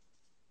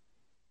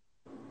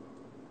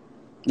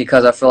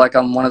 Because I feel like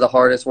I'm one of the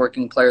hardest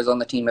working players on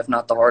the team, if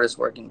not the hardest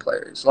working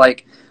players.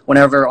 Like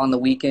whenever on the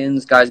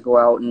weekends, guys go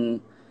out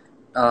and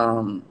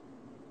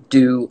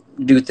do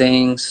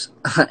things,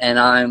 and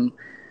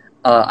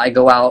I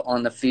go out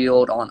on the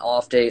field on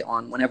off day,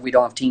 on whenever we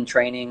don't have team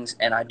trainings,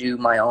 and I do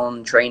my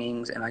own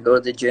trainings, and I go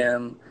to the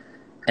gym,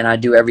 and I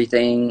do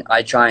everything.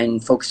 I try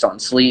and focus on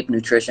sleep,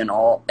 nutrition,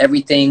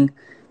 everything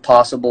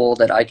possible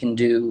that I can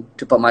do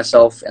to put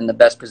myself in the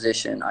best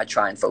position. I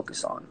try and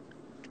focus on.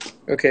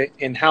 Okay,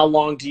 and how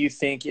long do you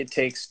think it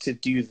takes to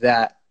do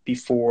that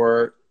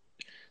before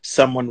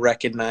someone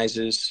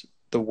recognizes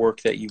the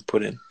work that you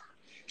put in?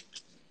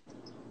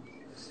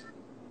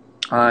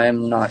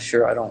 I'm not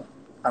sure. I don't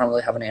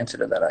really have an answer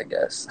to that, I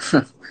guess.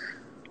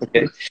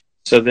 Okay.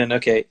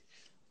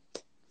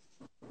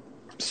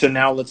 So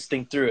now let's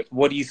think through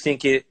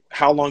it.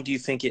 How long do you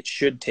think it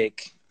should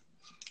take?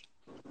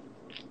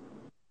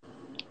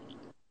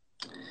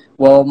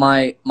 Well,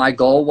 my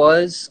goal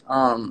was,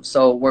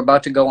 so we're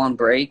about to go on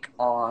break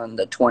on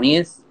the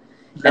 20th.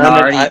 And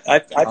I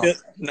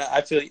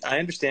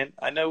understand.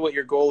 I know what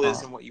your goal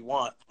is and what you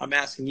want. I'm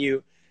asking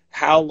you,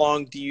 how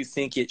long do you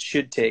think it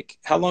should take?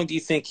 How long do you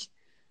think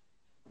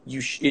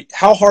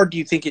how hard do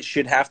you think it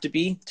should have to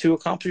be to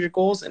accomplish your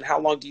goals? And how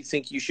long do you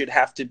think you should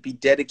have to be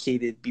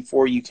dedicated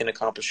before you can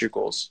accomplish your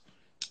goals?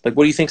 Like,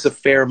 what do you think is a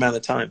fair amount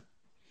of time?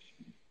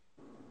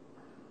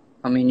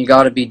 I mean, you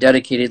got to be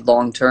dedicated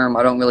long term.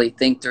 I don't really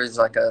think there's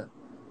like a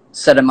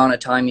set amount of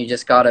time. You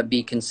just got to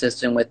be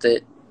consistent with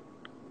it.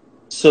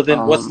 So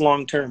then what's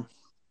long term?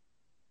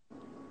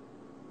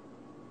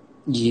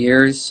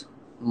 Years,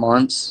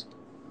 months.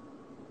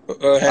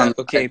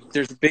 Okay, but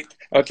there's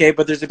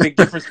a big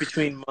difference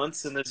between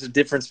months and there's a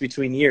difference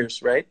between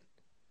years, right?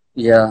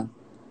 Yeah.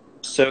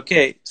 So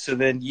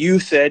then you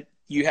said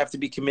you have to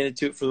be committed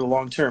to it for the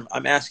long term.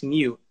 I'm asking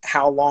you,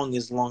 how long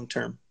is long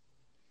term?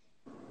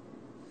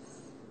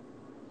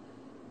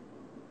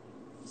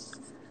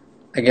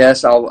 I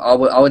guess I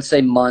would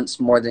say months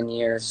more than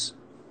years.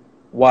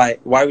 Why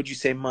would you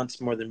say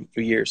months more than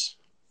years?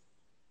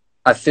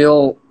 I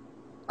feel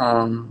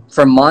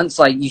for months,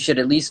 like you should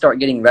at least start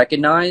getting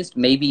recognized.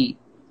 Maybe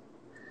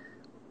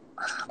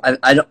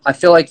I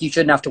feel like you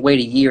shouldn't have to wait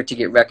a year to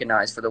get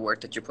recognized for the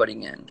work that you're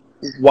putting in.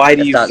 Why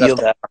do you feel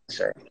that?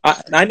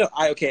 I know.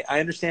 I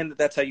understand that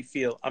that's how you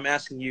feel. I'm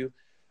asking you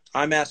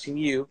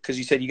because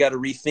you said you got to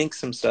rethink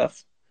some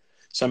stuff.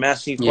 So I'm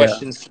asking you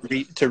questions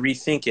to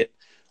rethink it.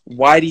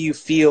 why do you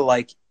feel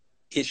like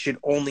it should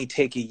only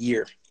take a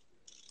year?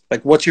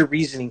 Like, what's your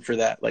reasoning for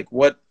that? Like,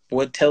 what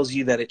tells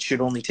you that it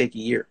should only take a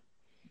year?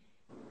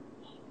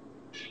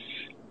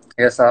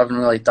 I guess I haven't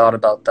really thought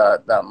about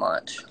that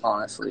much,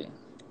 honestly.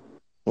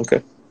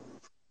 Okay.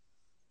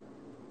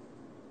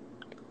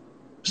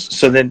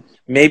 So then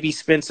maybe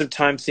spend some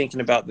time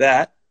thinking about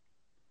that.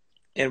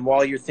 And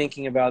while you're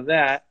thinking about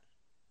that,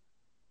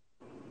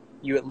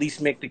 you at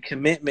least make the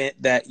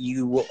commitment that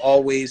you will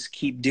always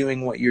keep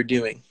doing what you're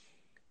doing.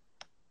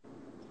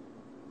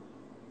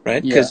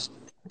 Right? Yeah.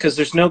 Because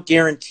there's no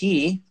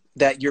guarantee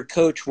that your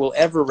coach will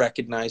ever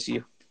recognize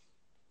you.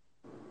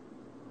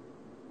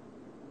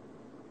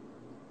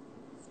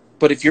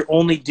 But if you're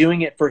only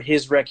doing it for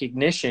his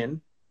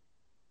recognition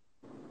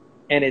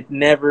and it's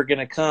never going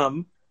to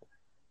come,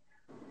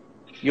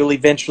 you'll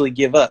eventually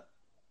give up.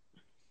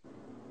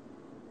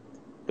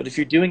 But if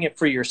you're doing it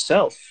for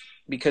yourself,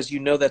 because you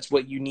know that's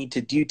what you need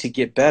to do to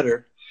get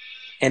better,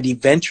 and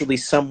eventually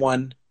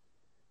someone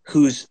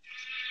who's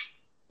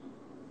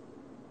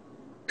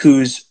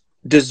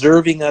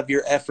deserving of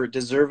your effort,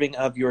 deserving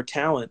of your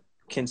talent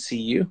can see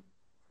you,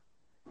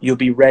 you'll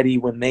be ready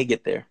when they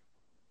get there.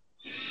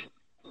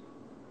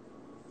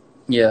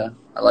 Yeah,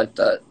 I like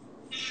that.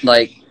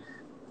 Like,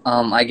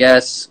 I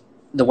guess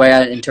the way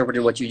I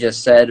interpreted what you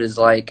just said is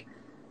like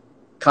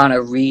kind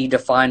of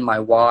redefine my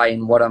why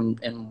and what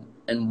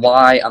and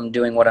why I'm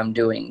doing what I'm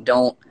doing.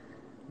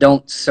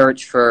 Don't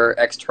search for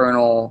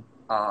external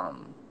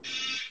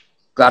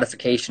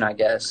gratification, I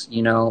guess,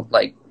 you know,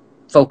 like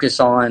focus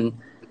on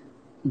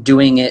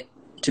doing it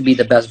to be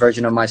the best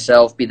version of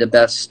myself, be the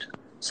best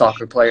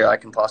soccer player I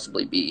can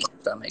possibly be,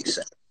 if that makes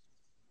sense.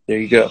 There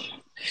you go.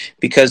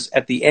 Because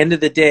at the end of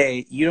the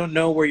day, you don't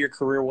know where your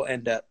career will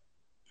end up.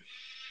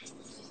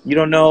 You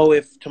don't know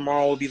if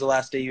tomorrow will be the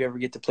last day you ever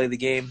get to play the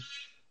game.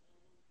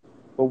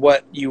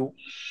 But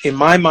in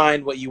my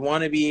mind, what you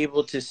want to be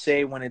able to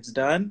say when it's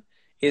done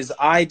is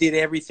I did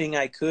everything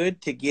I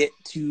could to get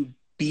to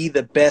be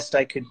the best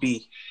I could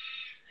be.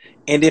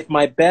 And if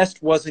my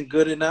best wasn't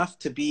good enough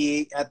to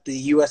be at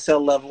the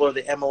USL level or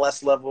the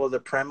MLS level or the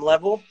Prem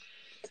level,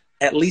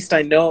 at least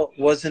I know it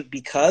wasn't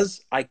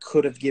because I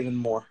could have given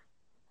more.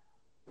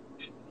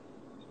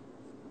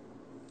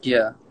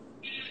 Yeah.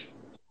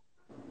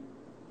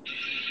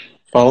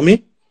 Follow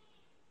me?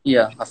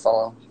 Yeah, I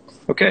follow.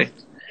 Okay.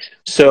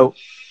 So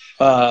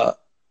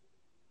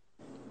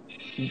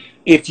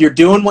if you're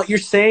doing what you're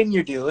saying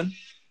you're doing,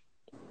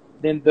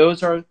 then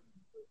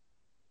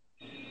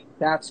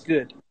that's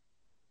good.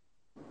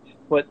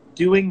 But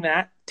doing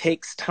that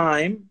takes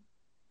time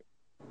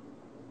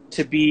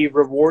to be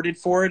rewarded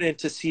for it and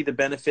to see the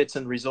benefits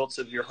and results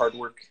of your hard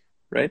work,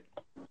 right?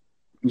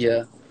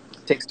 Yeah.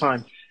 It takes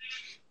time.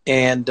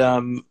 And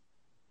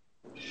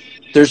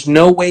there's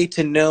no way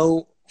to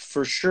know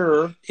for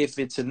sure if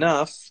it's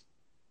enough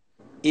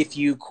if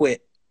you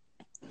quit.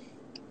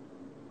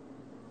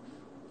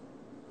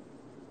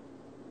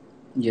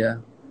 Yeah,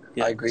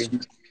 I agree.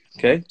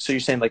 Okay, so you're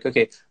saying like,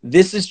 okay,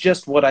 this is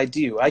just what I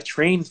do. I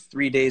train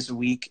 3 days a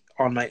week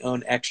on my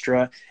own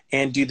extra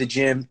and do the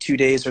gym 2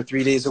 days or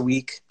 3 days a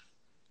week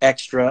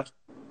extra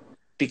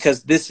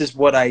because this is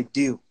what I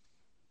do.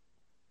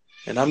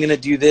 And I'm going to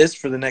do this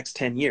for the next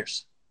 10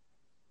 years.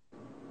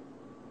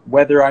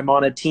 Whether I'm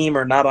on a team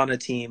or not on a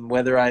team,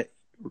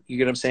 you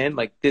get what I'm saying?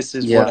 Like, this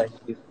is what I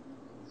do.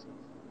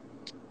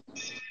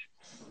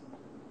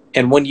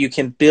 And when you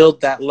can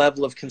build that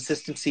level of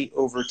consistency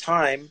over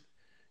time,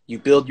 you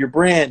build your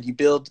brand,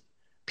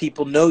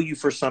 people know you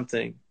for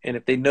something. And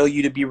if they know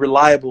you to be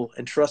reliable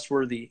and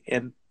trustworthy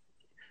and,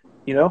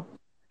 you know,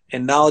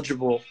 and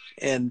knowledgeable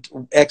and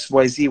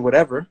XYZ,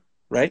 whatever,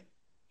 right?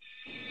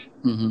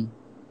 Mm-hmm.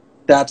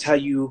 That's how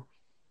you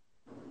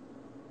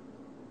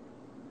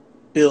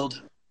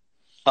build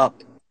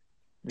up.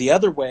 The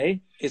other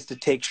way is to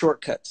take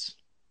shortcuts.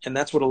 And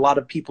that's what a lot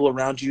of people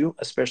around you,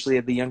 especially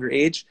at the younger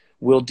age,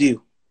 will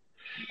do.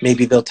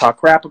 Maybe they'll talk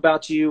crap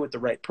about you with the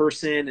right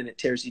person and it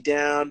tears you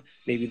down.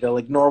 Maybe they'll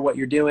ignore what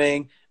you're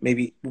doing.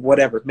 Maybe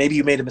whatever. Maybe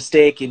you made a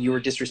mistake and you were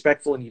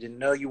disrespectful and you didn't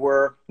know you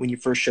were when you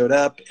first showed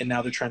up and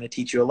now they're trying to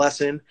teach you a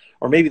lesson.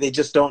 Or maybe they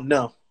just don't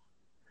know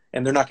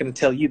and they're not going to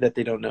tell you that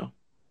they don't know.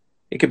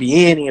 It could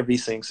be any of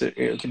these things.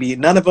 It could be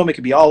none of them. It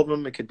could be all of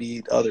them. It could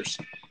be others.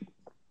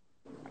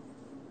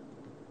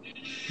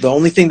 The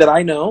only thing that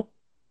I know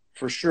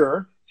for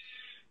sure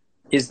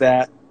is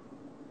that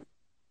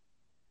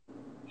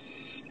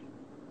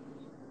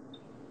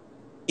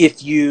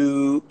if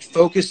you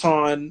focus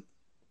on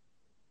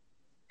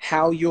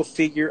how you'll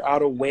figure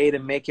out a way to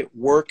make it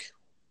work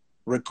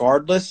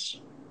regardless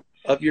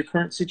of your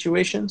current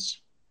situations,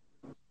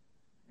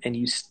 and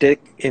you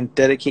stick and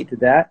dedicate to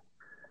that,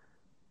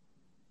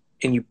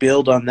 and you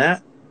build on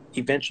that,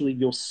 eventually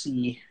you'll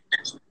see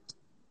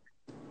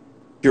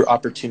your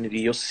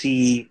opportunity. You'll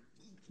see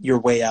your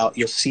way out.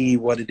 You'll see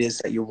what it is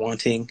that you're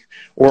wanting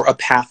or a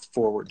path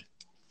forward.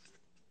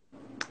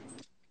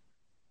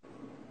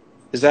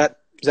 Is that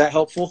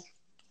helpful?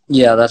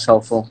 Yeah, that's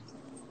helpful.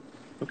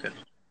 Okay.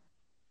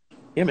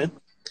 Yeah, man.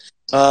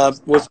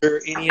 Was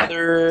there any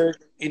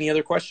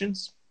other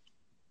questions?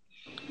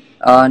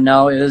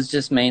 No, it was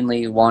just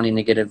mainly wanting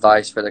to get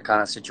advice for the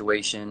kind of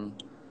situation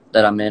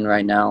that I'm in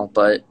right now.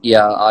 But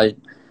yeah,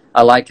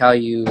 I like how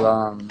you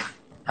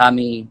had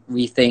me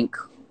rethink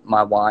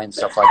my why and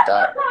stuff like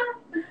that.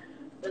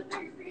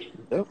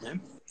 Dope,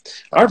 man.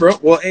 All right, bro.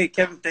 Well, hey,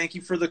 Kevin, thank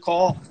you for the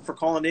call, for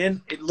calling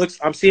in.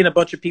 I'm seeing a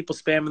bunch of people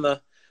spamming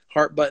the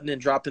heart button and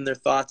dropping their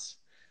thoughts.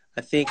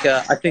 I think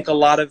a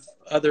lot of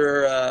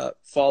other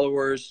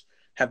followers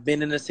have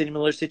been in a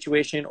similar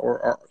situation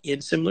or are in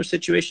similar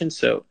situations.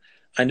 So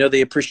I know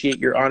they appreciate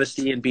your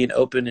honesty and being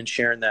open and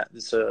sharing that.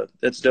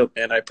 That's dope,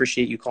 man. I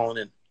appreciate you calling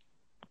in.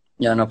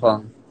 Yeah, no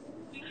problem.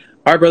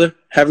 All right, brother.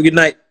 Have a good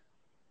night.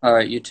 All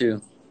right, you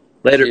too.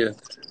 Later. See you.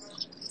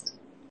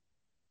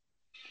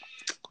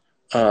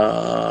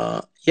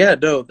 Yeah,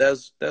 no,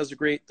 those are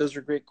great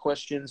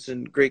questions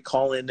and great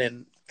call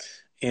in,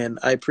 and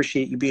I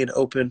appreciate you being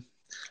open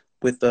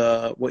with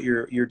what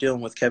you're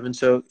dealing with, Kevin.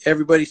 So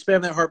everybody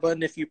spam that heart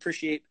button if you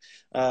appreciate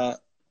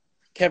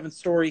Kevin's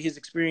story, his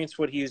experience,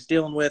 what he was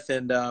dealing with,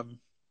 and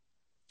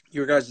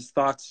your guys'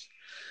 thoughts.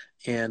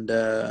 And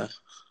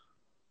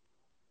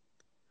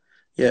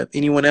yeah,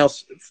 anyone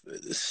else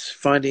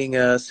finding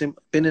been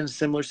in a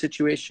similar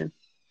situation?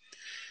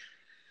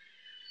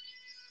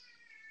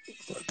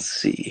 Let's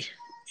see.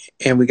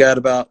 And I got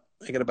about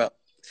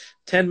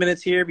 10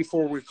 minutes here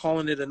before we're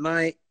calling it a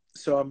night.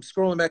 So I'm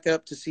scrolling back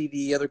up to see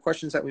the other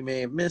questions that we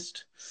may have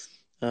missed.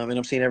 And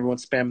I'm seeing everyone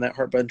spam that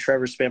heart button.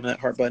 Trevor spamming that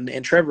heart button.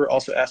 And Trevor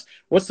also asked,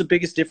 what's the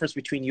biggest difference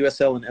between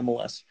USL and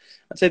MLS?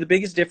 I'd say the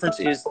biggest difference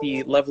is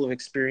the level of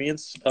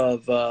experience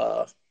of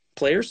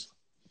players.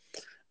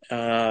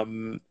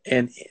 And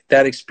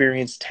that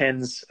experience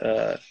tends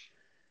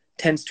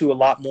to a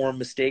lot more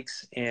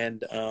mistakes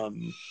and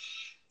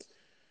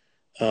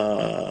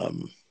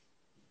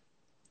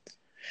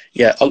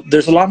yeah,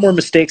 there's a lot more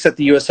mistakes at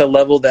the USL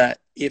level that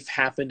if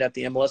happened at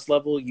the MLS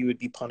level, you would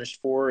be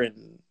punished for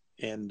and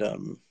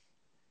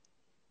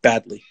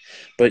badly.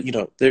 But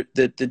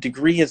the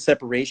degree of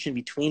separation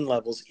between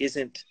levels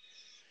isn't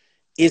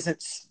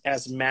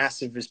as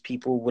massive as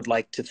people would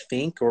like to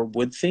think or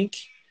would think,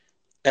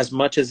 as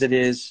much as it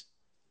is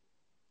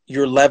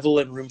your level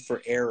and room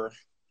for error.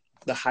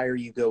 The higher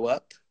you go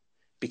up,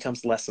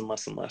 becomes less and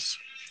less and less.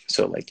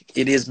 So like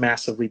it is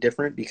massively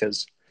different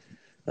because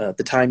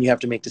the time you have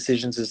to make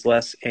decisions is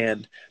less,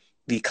 and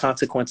the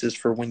consequences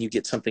for when you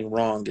get something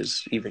wrong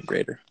is even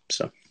greater.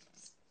 So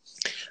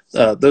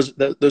those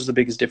are the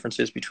biggest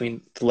differences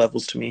between the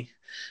levels to me.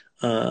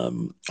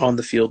 On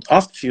the field,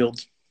 off the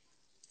field,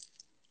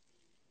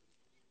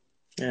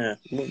 yeah,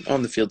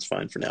 on the field's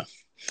fine for now.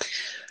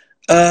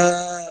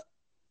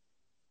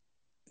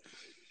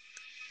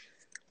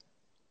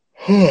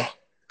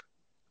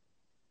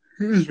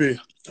 Excuse me.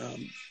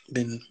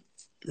 Been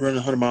running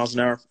 100 miles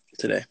an hour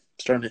today.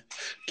 Starting to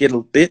get a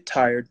bit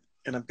tired,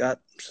 and I've got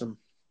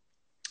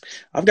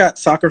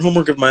soccer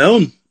homework of my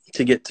own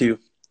to get to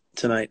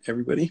tonight,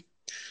 everybody.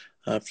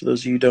 For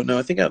those of you who don't know,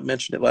 I think I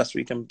mentioned it last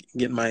week. I'm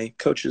getting my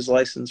coach's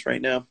license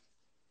right now.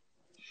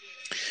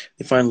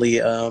 They finally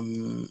have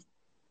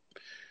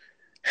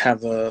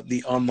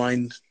the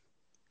online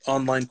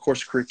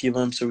course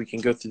curriculum, so we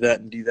can go through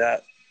that and do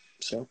that.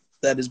 So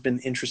that has been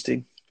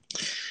interesting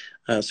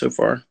so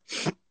far.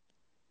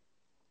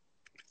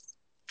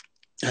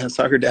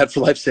 Soccer Dad for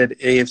Life said,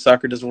 hey, if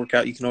soccer doesn't work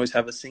out, you can always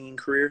have a singing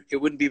career. It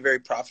wouldn't be a very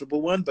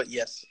profitable one, but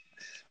yes,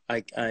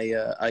 I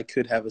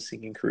could have a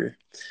singing career.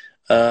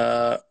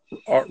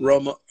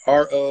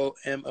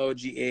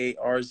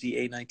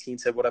 ROMOGARZA19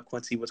 said, what up,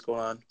 Quincy? What's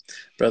going on,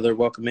 brother?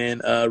 Welcome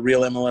in.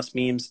 Real MLS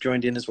Memes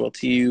joined in as well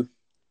too.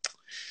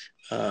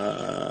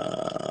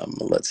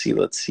 Let's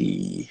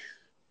see.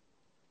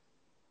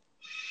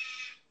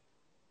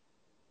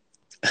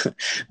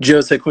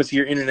 Joe said, Quincy,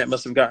 your internet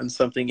must have gotten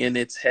something in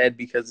its head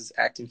because it's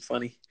acting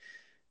funny.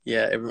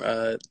 Yeah,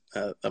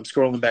 I'm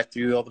scrolling back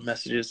through all the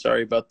messages.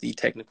 Sorry about the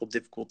technical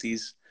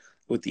difficulties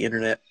with the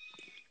internet.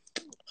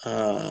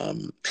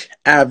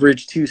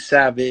 Average to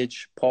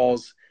Savage,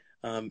 Paul's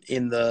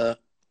in the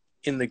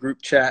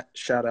group chat.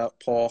 Shout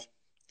out, Paul.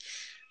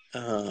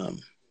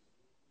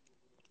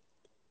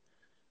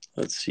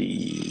 Let's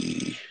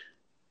see.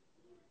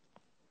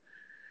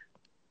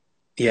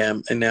 Yeah,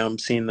 and now I'm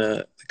seeing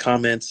the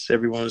comments.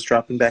 Everyone is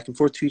dropping back and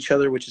forth to each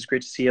other, which is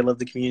great to see. I love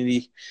the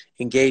community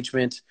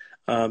engagement.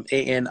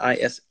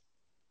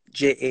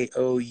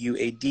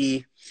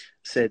 ANISJAOUAD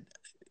said,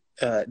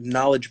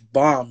 knowledge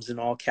bombs in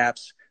all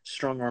caps,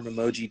 strong arm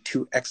emoji,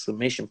 2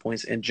 exclamation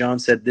points. And John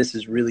said, this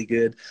is really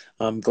good.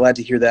 I'm glad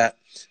to hear that.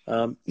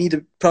 Need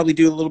to probably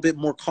do a little bit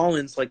more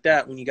call-ins like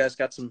that when you guys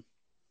got some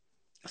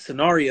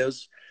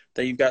scenarios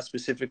that you've got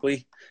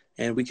specifically,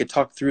 and we could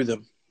talk through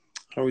them.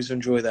 I always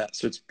enjoy that.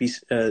 So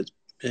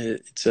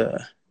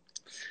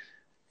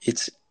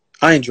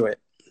I enjoy it.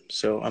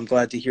 So I'm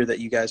glad to hear that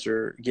you guys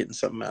are getting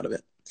something out of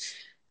it.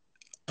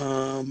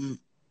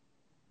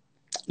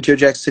 Joe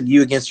Jackson said,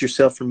 you against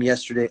yourself from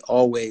yesterday,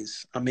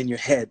 always. I'm in your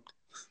head.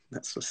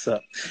 That's what's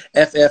up.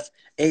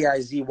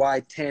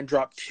 FFAIZY 10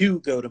 drop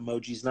 2 goat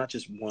emojis, not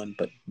just one,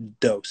 but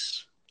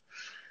dose.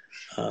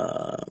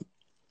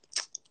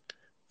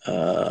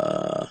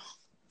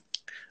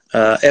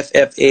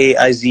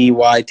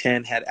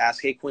 FFAIZY10 had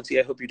asked, "Hey Quincy,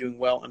 I hope you're doing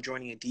well. I'm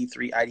joining a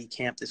D3 ID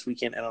camp this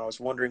weekend, and I was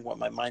wondering what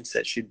my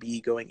mindset should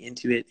be going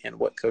into it and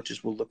what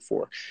coaches will look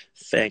for.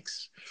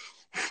 Thanks."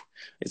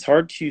 It's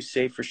hard to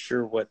say for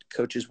sure what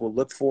coaches will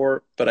look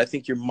for, but I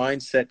think your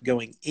mindset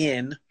going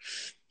in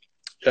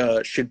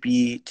should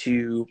be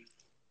to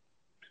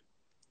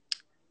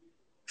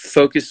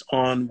focus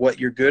on what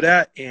you're good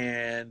at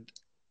and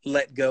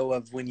let go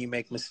of when you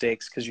make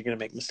mistakes, because you're going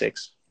to make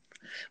mistakes.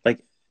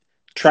 Like,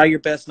 try your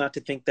best not to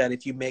think that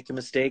if you make a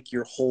mistake,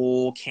 your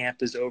whole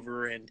camp is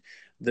over and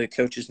the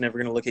coach is never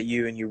going to look at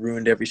you and you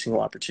ruined every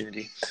single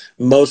opportunity.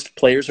 Most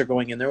players are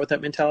going in there with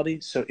that mentality.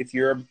 So if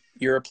you're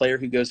a player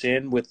who goes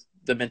in with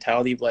the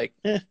mentality of like,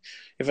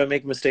 if I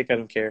make a mistake, I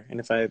don't care. And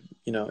if I'm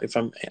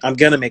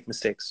going to make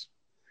mistakes.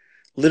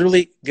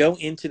 Literally go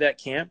into that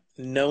camp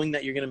knowing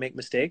that you're going to make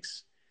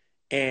mistakes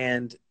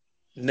and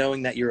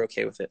knowing that you're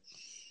okay with it.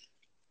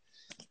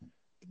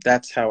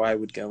 That's how I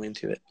would go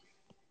into it.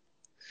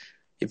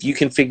 If you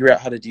can figure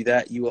out how to do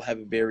that, you will have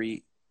a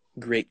very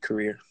great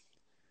career.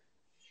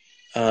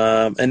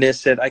 Anis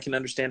said, I can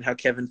understand how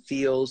Kevin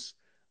feels.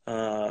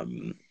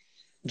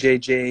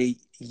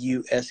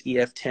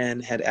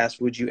 JJUSEF10 had asked,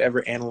 would you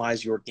ever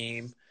analyze your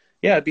game?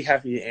 Yeah, I'd be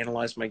happy to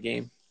analyze my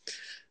game.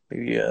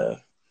 Maybe if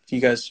you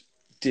guys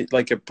did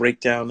like a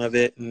breakdown of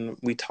it and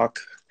we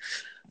talk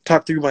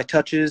through my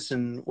touches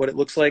and what it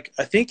looks like.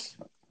 I think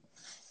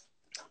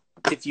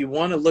if you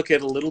want to look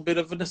at a little bit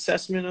of an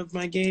assessment of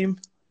my game,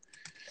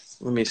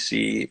 let me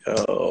see.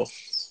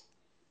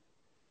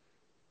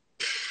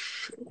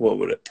 What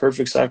would it?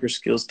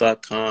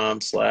 PerfectSoccerSkills.com/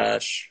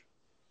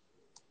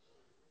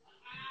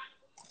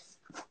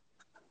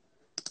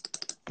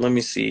 Let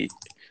me see.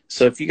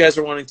 So if you guys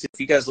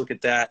look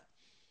at that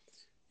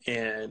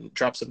and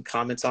drop some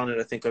comments on it,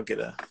 I think I'll get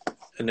a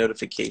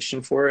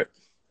notification for it.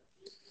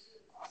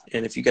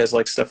 And if you guys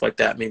like stuff like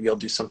that, maybe I'll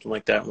do something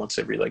like that once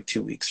every like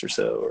 2 weeks or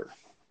so, or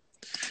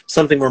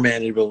something more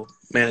manageable.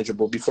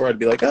 Before I'd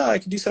be like, I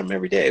could do something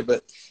every day,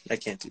 but I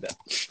can't do that.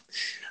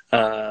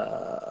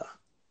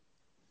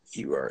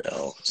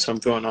 URL. So I'm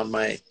going on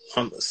the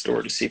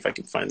store to see if I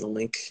can find the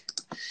link.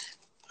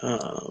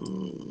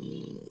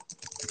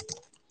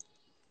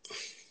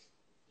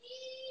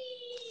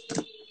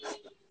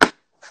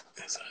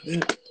 Is that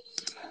it?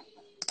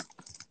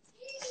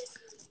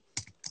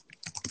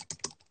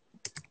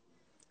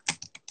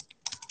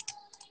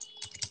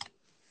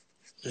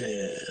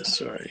 Yeah,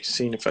 sorry.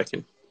 Seeing if I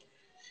can.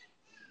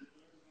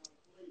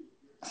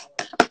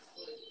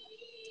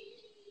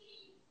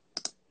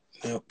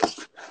 Nope.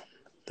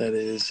 That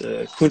is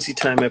a Quincy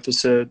Time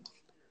episode.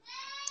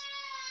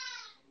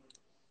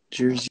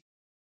 Jersey.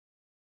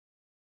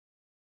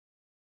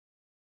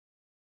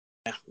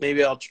 Yeah,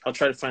 maybe I'll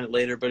try to find it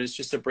later, but it's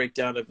just a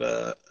breakdown of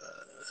a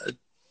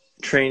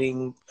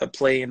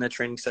play in a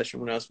training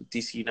session when I was with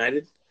DC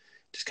United.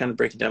 Just kind of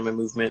breaking down my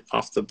movement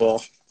off the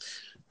ball.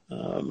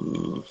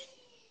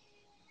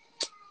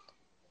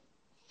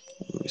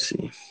 Let me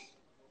see.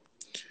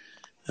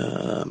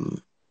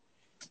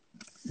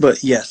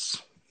 But yes,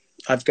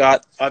 I've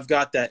got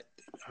that.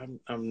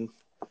 I'm going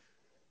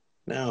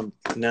to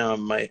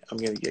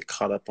get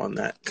caught up on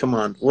that. Come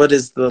on. What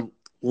is the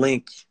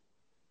link?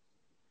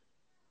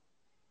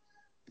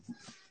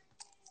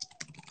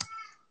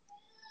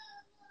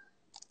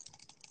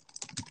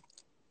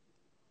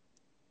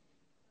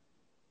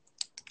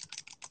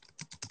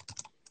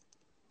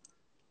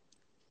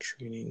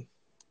 Training.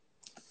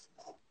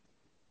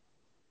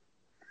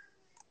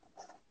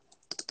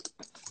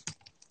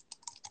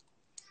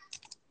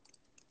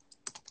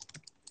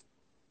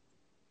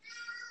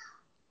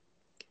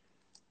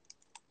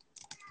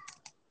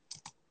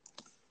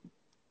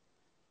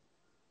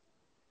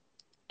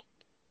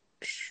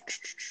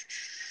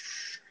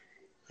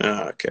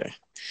 Okay.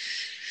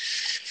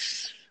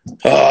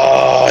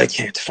 Oh, I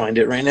can't find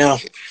it right now.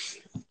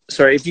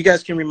 Sorry. If you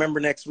guys can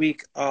remember next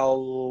week,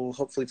 I'll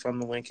hopefully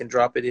find the link and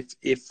drop it.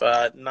 If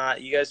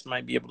not, you guys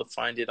might be able to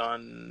find it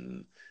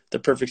on the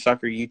Perfect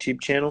Soccer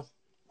YouTube channel.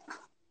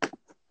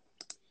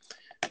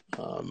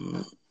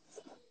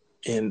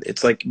 And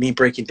it's like me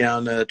breaking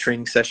down a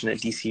training session at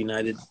DC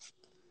United.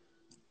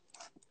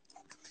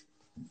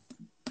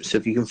 So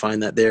if you can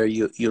find that there,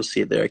 you'll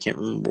see it there. I can't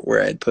remember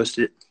where I had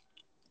posted it.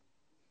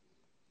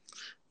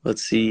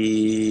 Let's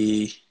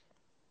see.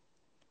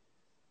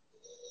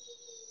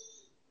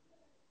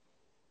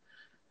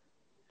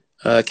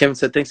 Kevin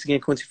said, thanks again,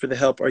 Quincy, for the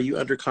help. Are you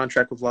under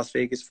contract with Las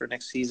Vegas for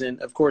next season?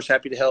 Of course,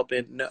 happy to help.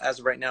 And no, as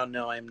of right now,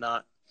 no, I am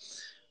not.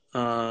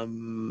 But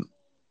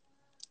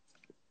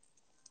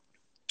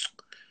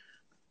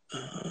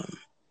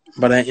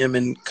I am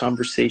in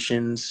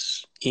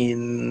conversations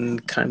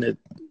in kind of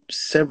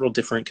several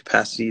different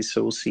capacities.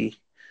 So we'll see.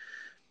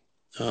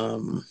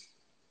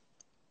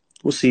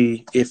 We'll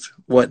see if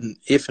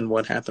and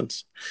what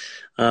happens.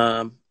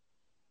 Let's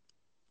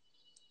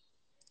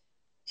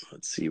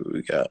see what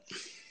we got.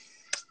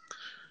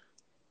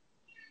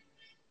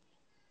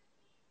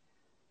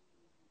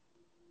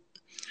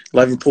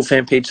 Liverpool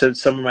fan page said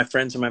some of my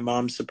friends and my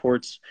mom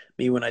supports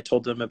me when I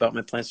told them about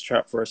my plans to try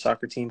out for a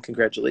soccer team.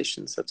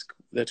 Congratulations.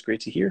 That's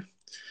great to hear.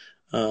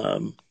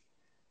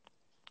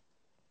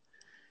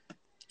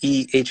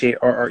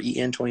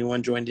 EHARREN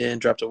 21 joined in,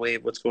 dropped a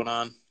wave. What's going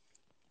on?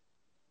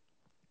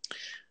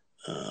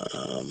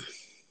 __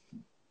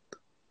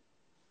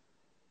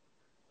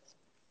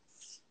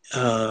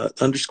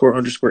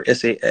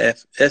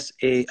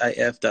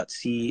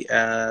 SAIF.C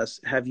asks,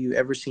 have you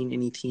ever seen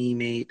any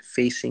teammate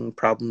facing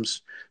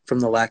problems from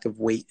the lack of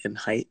weight and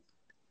height?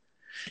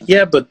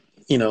 Yeah, but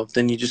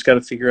then you just got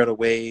to figure out a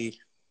way.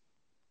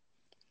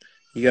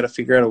 You got to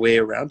figure out a way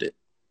around it.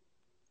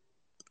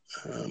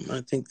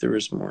 I think there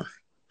is more.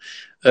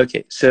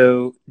 Okay,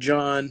 so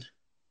John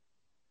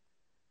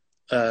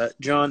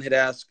had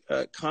asked,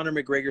 Conor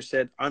McGregor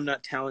said, I'm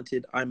not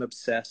talented, I'm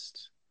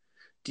obsessed.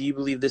 Do you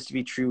believe this to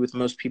be true with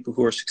most people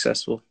who are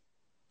successful?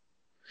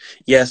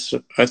 Yes,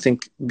 I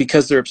think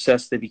because they're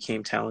obsessed, they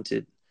became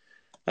talented.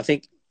 I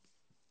think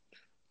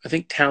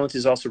talent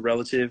is also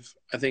relative.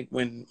 I think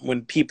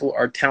when people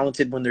are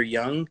talented when they're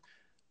young,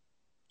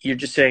 you're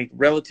just saying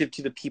relative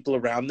to the people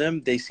around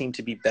them, they seem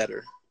to be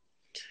better.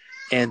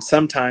 And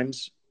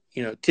sometimes,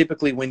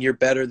 typically when you're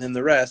better than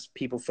the rest,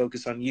 people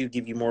focus on you,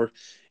 give you more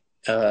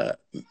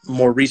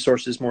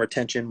resources, more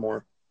attention,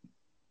 more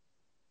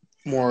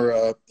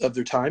of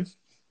their time,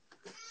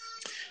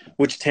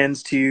 which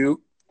tends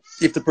to,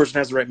 if the person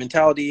has the right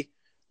mentality,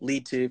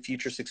 lead to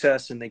future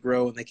success, and they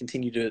grow and they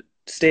continue to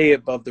stay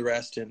above the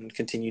rest and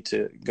continue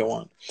to go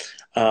on.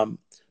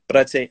 But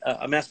I'd say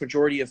a mass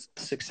majority of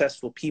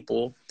successful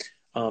people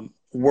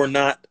weren't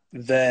that.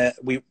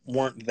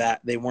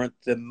 They weren't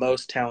the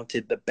most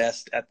talented, the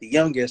best at the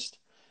youngest.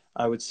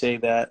 I would say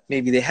that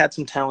maybe they had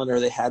some talent or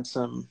they had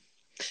some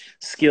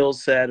skill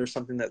set or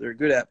something that they're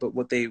good at, but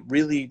what they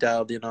really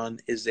dialed in on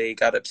is they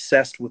got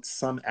obsessed with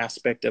some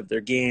aspect of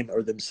their game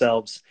or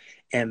themselves,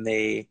 and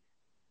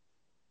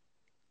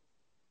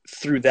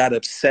through that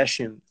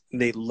obsession,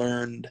 they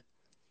learned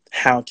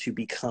how to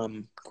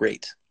become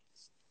great.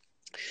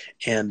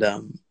 And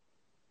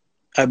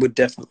I would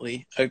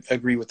definitely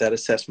agree with that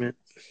assessment.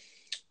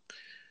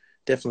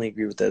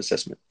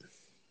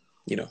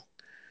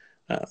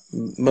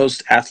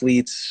 Most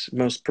athletes,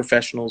 most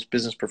professionals,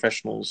 business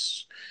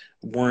professionals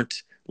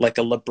weren't like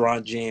a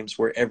LeBron James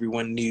where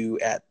everyone knew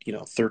at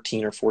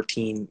 13 or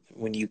 14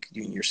 when you're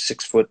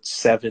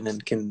 6'7"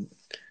 and can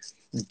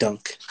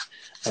dunk,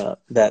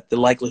 that the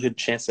likelihood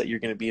chance that you're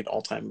going to be an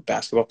all-time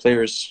basketball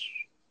player is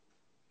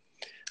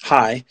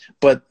high,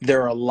 but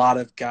there are a lot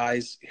of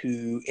guys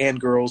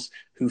and girls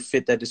who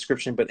fit that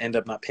description but end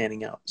up not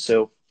panning out.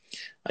 So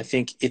I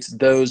think it's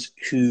those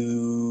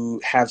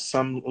who have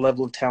some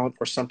level of talent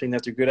or something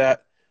that they're good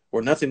at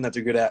or nothing that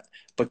they're good at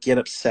but get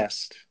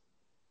obsessed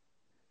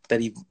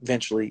that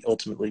eventually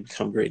ultimately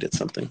become great at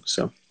something.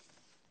 So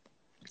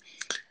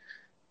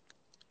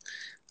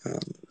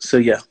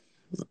yeah,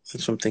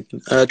 that's what I'm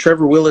thinking.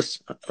 Trevor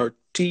Willis, or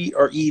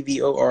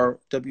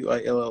TREVORWILLIS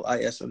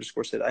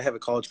 _ said, I have a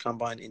college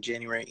combine in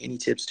January. Any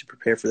tips to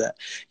prepare for that?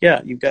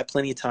 Yeah, you've got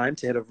plenty of time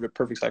to head over to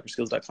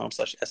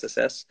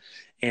perfectsoccerskills.com/SSS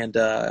and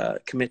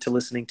commit to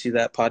listening to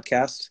that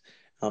podcast,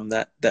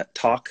 that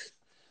talk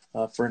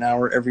for an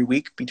hour every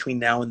week between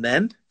now and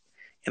then.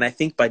 And I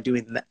think by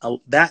doing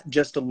that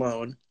just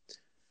alone,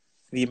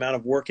 the amount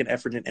of work and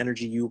effort and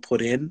energy you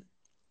put in,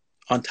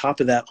 on top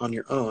of that on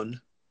your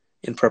own,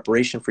 in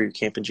preparation for your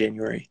camp in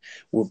January,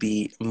 will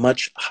be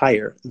much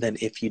higher than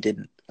if you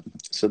didn't.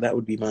 So that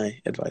would be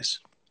my advice.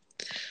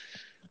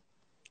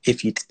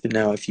 If you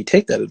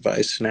take that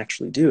advice and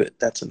actually do it,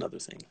 that's another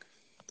thing.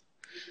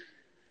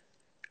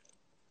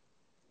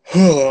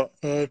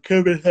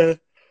 Kevin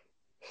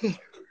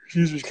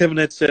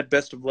had said,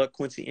 best of luck,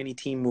 Quincy. Any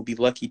team will be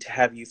lucky to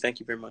have you. Thank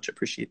you very much. I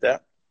appreciate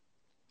that.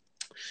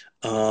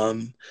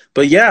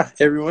 But yeah,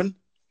 everyone,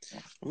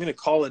 I'm going to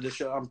call it a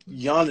show. I'm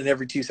yawning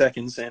every 2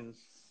 seconds, and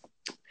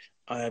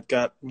I've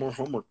got more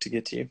homework to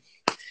get to,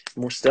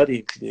 more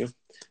studying to do.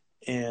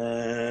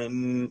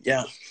 And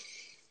yeah,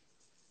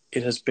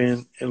 it has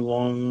been a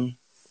long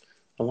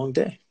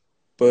day,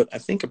 but I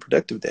think a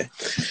productive day.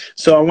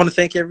 So I want to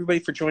thank everybody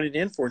for joining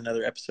in for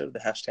another episode of the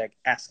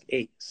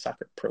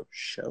 #AskASoccerPro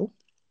show.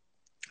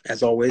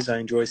 As always, I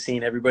enjoy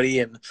seeing everybody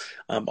and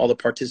all the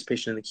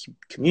participation in the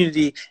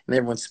community and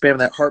everyone spamming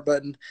that heart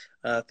button.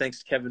 Thanks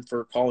to Kevin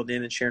for calling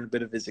in and sharing a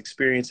bit of his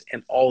experience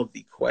and all of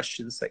the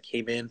questions that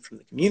came in from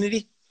the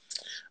community.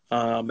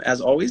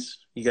 As always,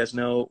 you guys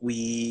know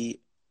we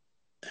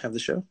have the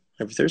show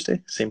every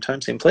Thursday, same time,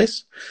 same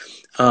place.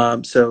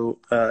 So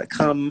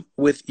come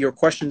with your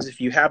questions if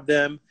you have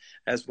them,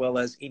 as well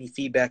as any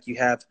feedback you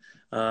have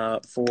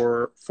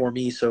for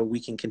me, so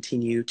we can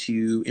continue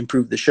to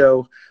improve the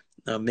show.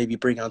 Maybe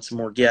bring on some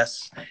more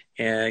guests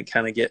and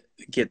kind of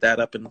get that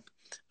up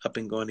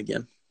and going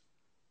again.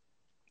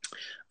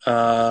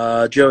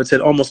 Joe had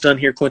said, almost done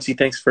here, Quincy.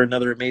 Thanks for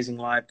another amazing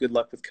live. Good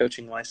luck with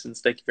coaching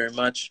license. Thank you very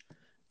much.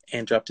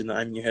 And dropped in the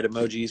I'm in your head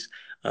emojis.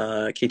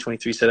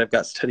 K23 said, I've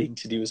got studying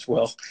to do as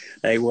well.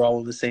 Hey, we're all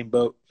in the same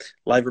boat.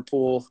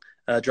 Liverpool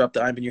dropped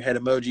the I'm in your head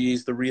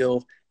emojis. The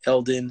real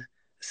Eldon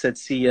said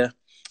see ya.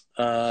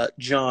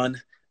 John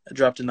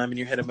dropped an I'm in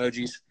your head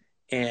emojis.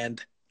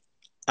 And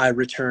I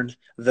return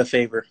the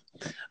favor.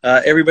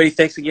 Everybody,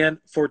 thanks again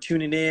for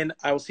tuning in.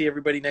 I will see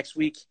everybody next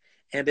week.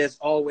 And as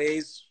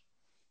always,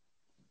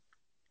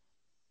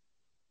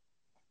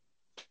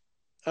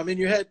 I'm in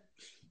your head.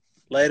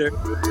 Later.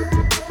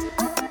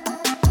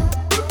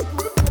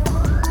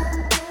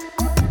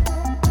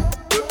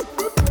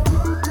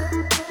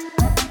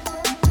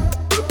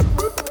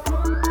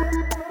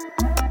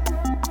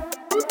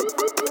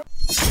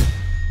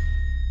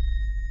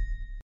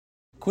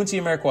 Quincy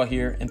Amarikwa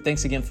here, and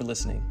thanks again for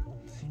listening.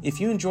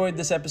 If you enjoyed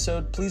this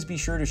episode, please be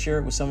sure to share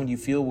it with someone you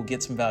feel will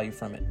get some value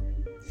from it.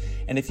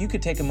 And if you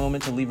could take a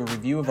moment to leave a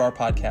review of our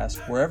podcast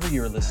wherever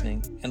you're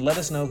listening and let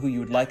us know who you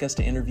would like us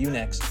to interview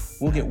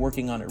next, we'll get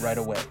working on it right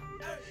away.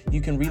 You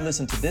can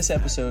re-listen to this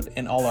episode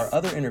and all our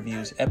other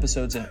interviews,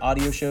 episodes, and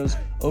audio shows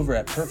over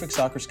at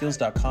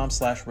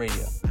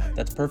perfectsoccerskills.com/radio.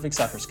 That's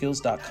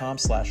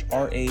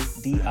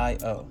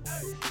perfectsoccerskills.com/radio.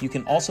 You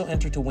can also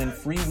enter to win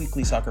free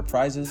weekly soccer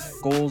prizes,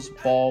 goals,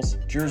 balls,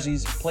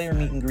 jerseys, player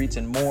meet and greets,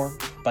 and more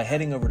by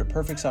heading over to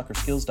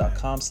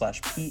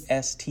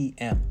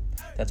perfectsoccerskills.com/PSTM.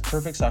 That's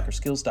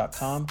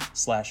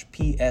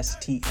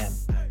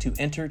perfectsoccerskills.com/PSTM to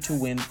enter to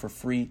win for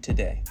free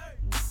today.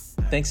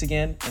 Thanks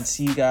again, and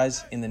see you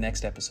guys in the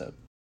next episode.